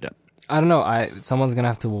that ended up? I don't know. Someone's gonna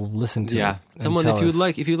have to listen to it. Yeah, and someone tell if you'd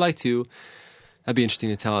us. like to, that'd be interesting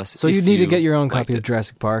to tell us. So if you need to get your own liked copy of it.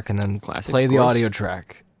 Jurassic Park and then Classic, play of the course. audio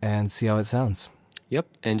track and see how it sounds. Yep,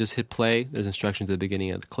 and just hit play. There's instructions at the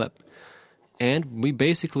beginning of the clip. And we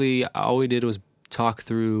basically, all we did was talk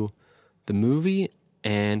through the movie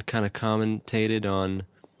and kind of commentated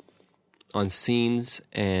on scenes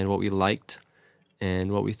and what we liked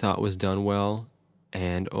and what we thought was done well,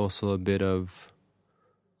 and also a bit of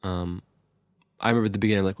I remember at the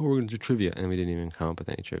beginning, I'm like, we're going to do trivia, and we didn't even come up with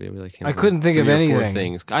any trivia. We came I up with couldn't think of 3 or 4 anything.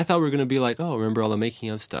 things. I thought we were going to be like, remember all the making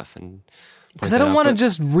of stuff, and Because I don't want to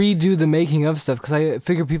just redo the making of stuff because I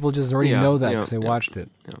figure people just already Yeah, know that yeah, because they yeah. watched it.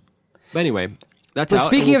 But anyway, that's But out,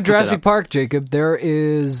 speaking and we'll of put that Jurassic up. Park, Jacob, there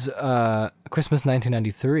is Christmas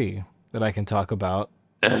 1993 that I can talk about.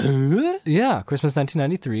 Yeah, Christmas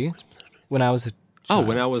 1993 when I was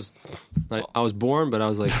when I was born, but I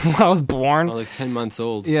was like when I was born. 10 months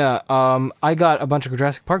old. Yeah, I got a bunch of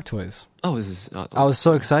Jurassic Park toys. Oh, this is I was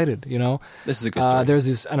so excited, this is a good story. There's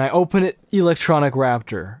this, and I open it, electronic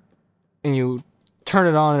Raptor, and you turn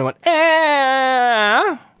it on, and it went,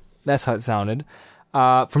 eh! That's how it sounded.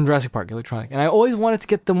 From Jurassic Park, electronic. And I always wanted to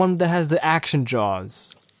get the one that has the action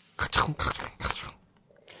jaws,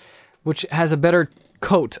 which has a better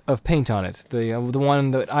coat of paint on it. The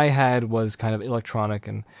one that I had was kind of electronic,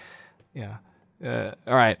 and yeah.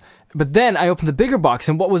 All right. But then I opened the bigger box,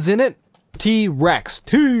 and what was in it? T-Rex.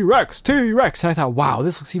 T-Rex. T-Rex. And I thought, wow,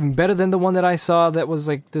 this looks even better than the one that I saw that was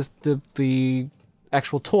like this the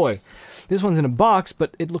actual toy. This one's in a box,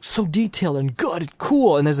 but it looks so detailed and good and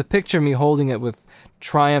cool. And there's a picture of me holding it with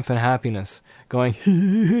triumph and happiness, going,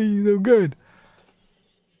 hey, so good.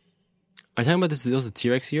 Are you talking about this was the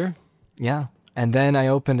T-Rex year? Yeah. And then I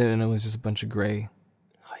opened it, and it was just a bunch of gray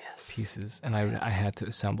Oh, yes. pieces, and I had to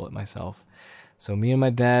assemble it myself. So me and my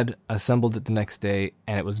dad assembled it the next day,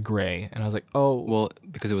 and it was gray. And I was like, oh, Well,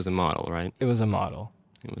 because it was a model, right? it was a model.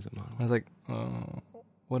 It was a model. I was like,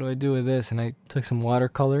 what do I do with this? And I took some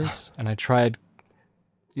watercolors, and I tried,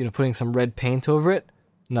 putting some red paint over it.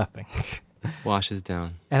 Nothing. Washes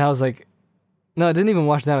down. And I was like, no, it didn't even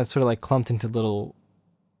wash down. It sort of like clumped into little,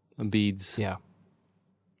 Beads. yeah.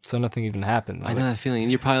 So nothing even happened. I know that feeling.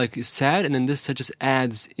 And you're probably like sad, and then this just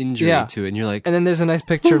adds injury Yeah. to it. And you're like, And then there's a nice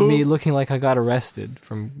picture of me looking like I got arrested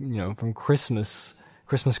from Christmas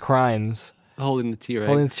crimes, holding the T-Rex.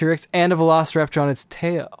 holding the T-Rex and a velociraptor on its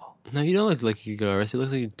tail. No, you don't look like you got arrested. You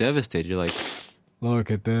look like you're devastated. You're like, Look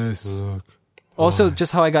at this. Also,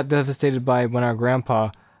 just how I got devastated by when our grandpa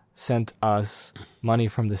sent us money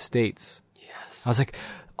from the States. yes. I was like,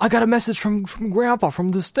 I got a message from grandpa from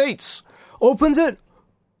the States. Opens it.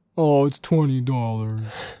 Oh, it's $20.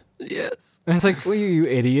 Yes. And it's like, well, you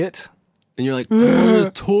idiot. And you're like, oh,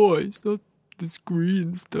 the toys, not the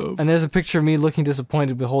screen stuff. And there's a picture of me looking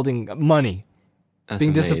disappointed but holding money. That's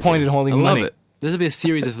being amazing. disappointed holding I love money. it. This will be a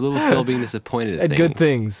series of little Phil being disappointed at At good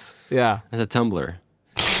things. Yeah. As a Tumblr.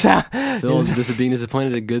 Phil being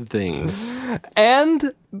disappointed at good things.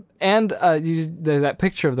 and there's that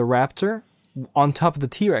picture of the raptor on top of the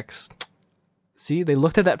T-Rex. See, they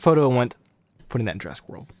looked at that photo and went, putting that in Jurassic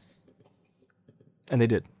World. And they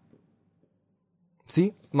did.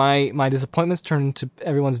 See, my disappointments turned into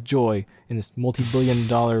everyone's joy in this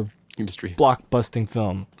multi-billion-dollar Industry. blockbusting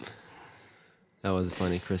film. That was a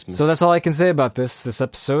funny Christmas. So that's all I can say about this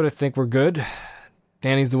episode. I think we're good.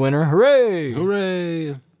 Danny's the winner. Hooray!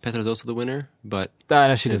 Hooray! Petra's also the winner, but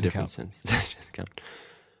No, she in a doesn't different count. sense. She doesn't count.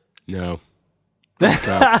 No. Doesn't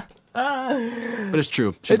count. But it's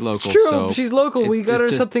true. She's It's local. true. So She's local. We got her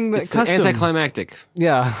something it's custom. anticlimactic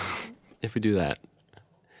Yeah. if we do that.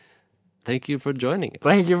 Thank you for joining us.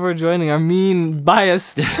 Thank you for joining our mean,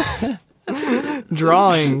 biased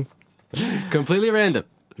drawing. Completely random.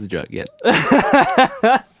 It's a joke. Yeah.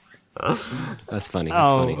 That's funny. That's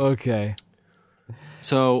funny. Okay.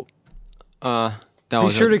 So, that Be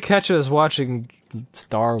was sure to catch us watching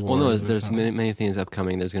Star Wars. Well, no, or there's something. many things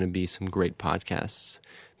upcoming. There's going to be some great podcasts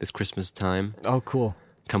this Christmas time Oh, cool.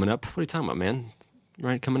 coming up. What are you talking about, man?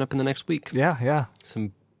 Right, coming up in the next week. Yeah.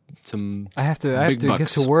 Some. I have to Big get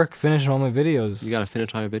bucks. to work, finish all my videos. You got to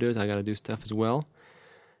finish all your videos. I got to do stuff as well.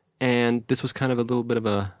 And this was kind of a little bit of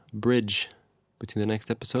a bridge between the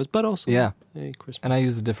next episodes, but also Yeah. a Christmas. And I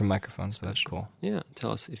use a different microphone, so that's cool. Yeah,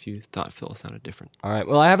 tell us if you thought Phil sounded different. All right.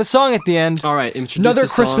 Well, I have a song at the end. All right, introduce Another the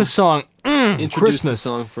song. Christmas song. Introduce Christmas. the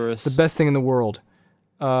song for us. The best thing in the world.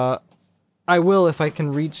 I will if I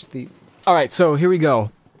can reach the... All right, so here we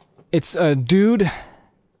go. It's a dude...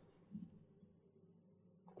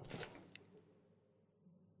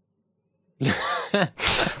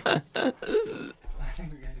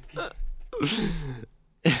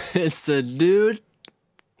 It's a dude.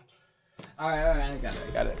 All right, I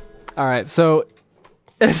got it. All right, so...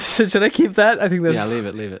 Should I keep that? I think that's... Yeah, leave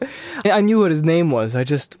it. I knew what his name was. I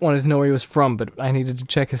just wanted to know where he was from, but I needed to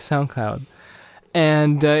check his SoundCloud.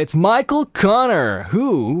 And it's Michael Connor,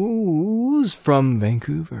 who's from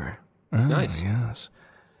Vancouver. Oh, Nice. Yes.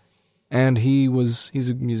 And he's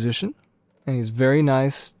a musician, and he's very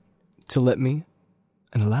nice to let me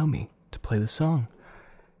and allow me to play the song.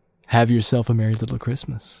 Have Yourself a Merry Little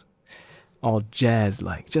Christmas. All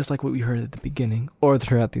jazz-like, just like what we heard at the beginning, or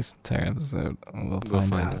throughout this entire episode. We'll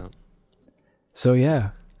find out. So yeah,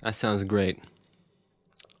 That sounds great.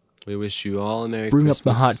 We wish you all a Merry bring Christmas. up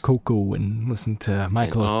the hot cocoa and listen to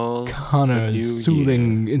Michael all the new Connor's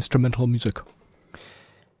soothing instrumental music.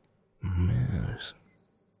 Yes.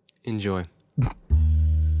 Enjoy.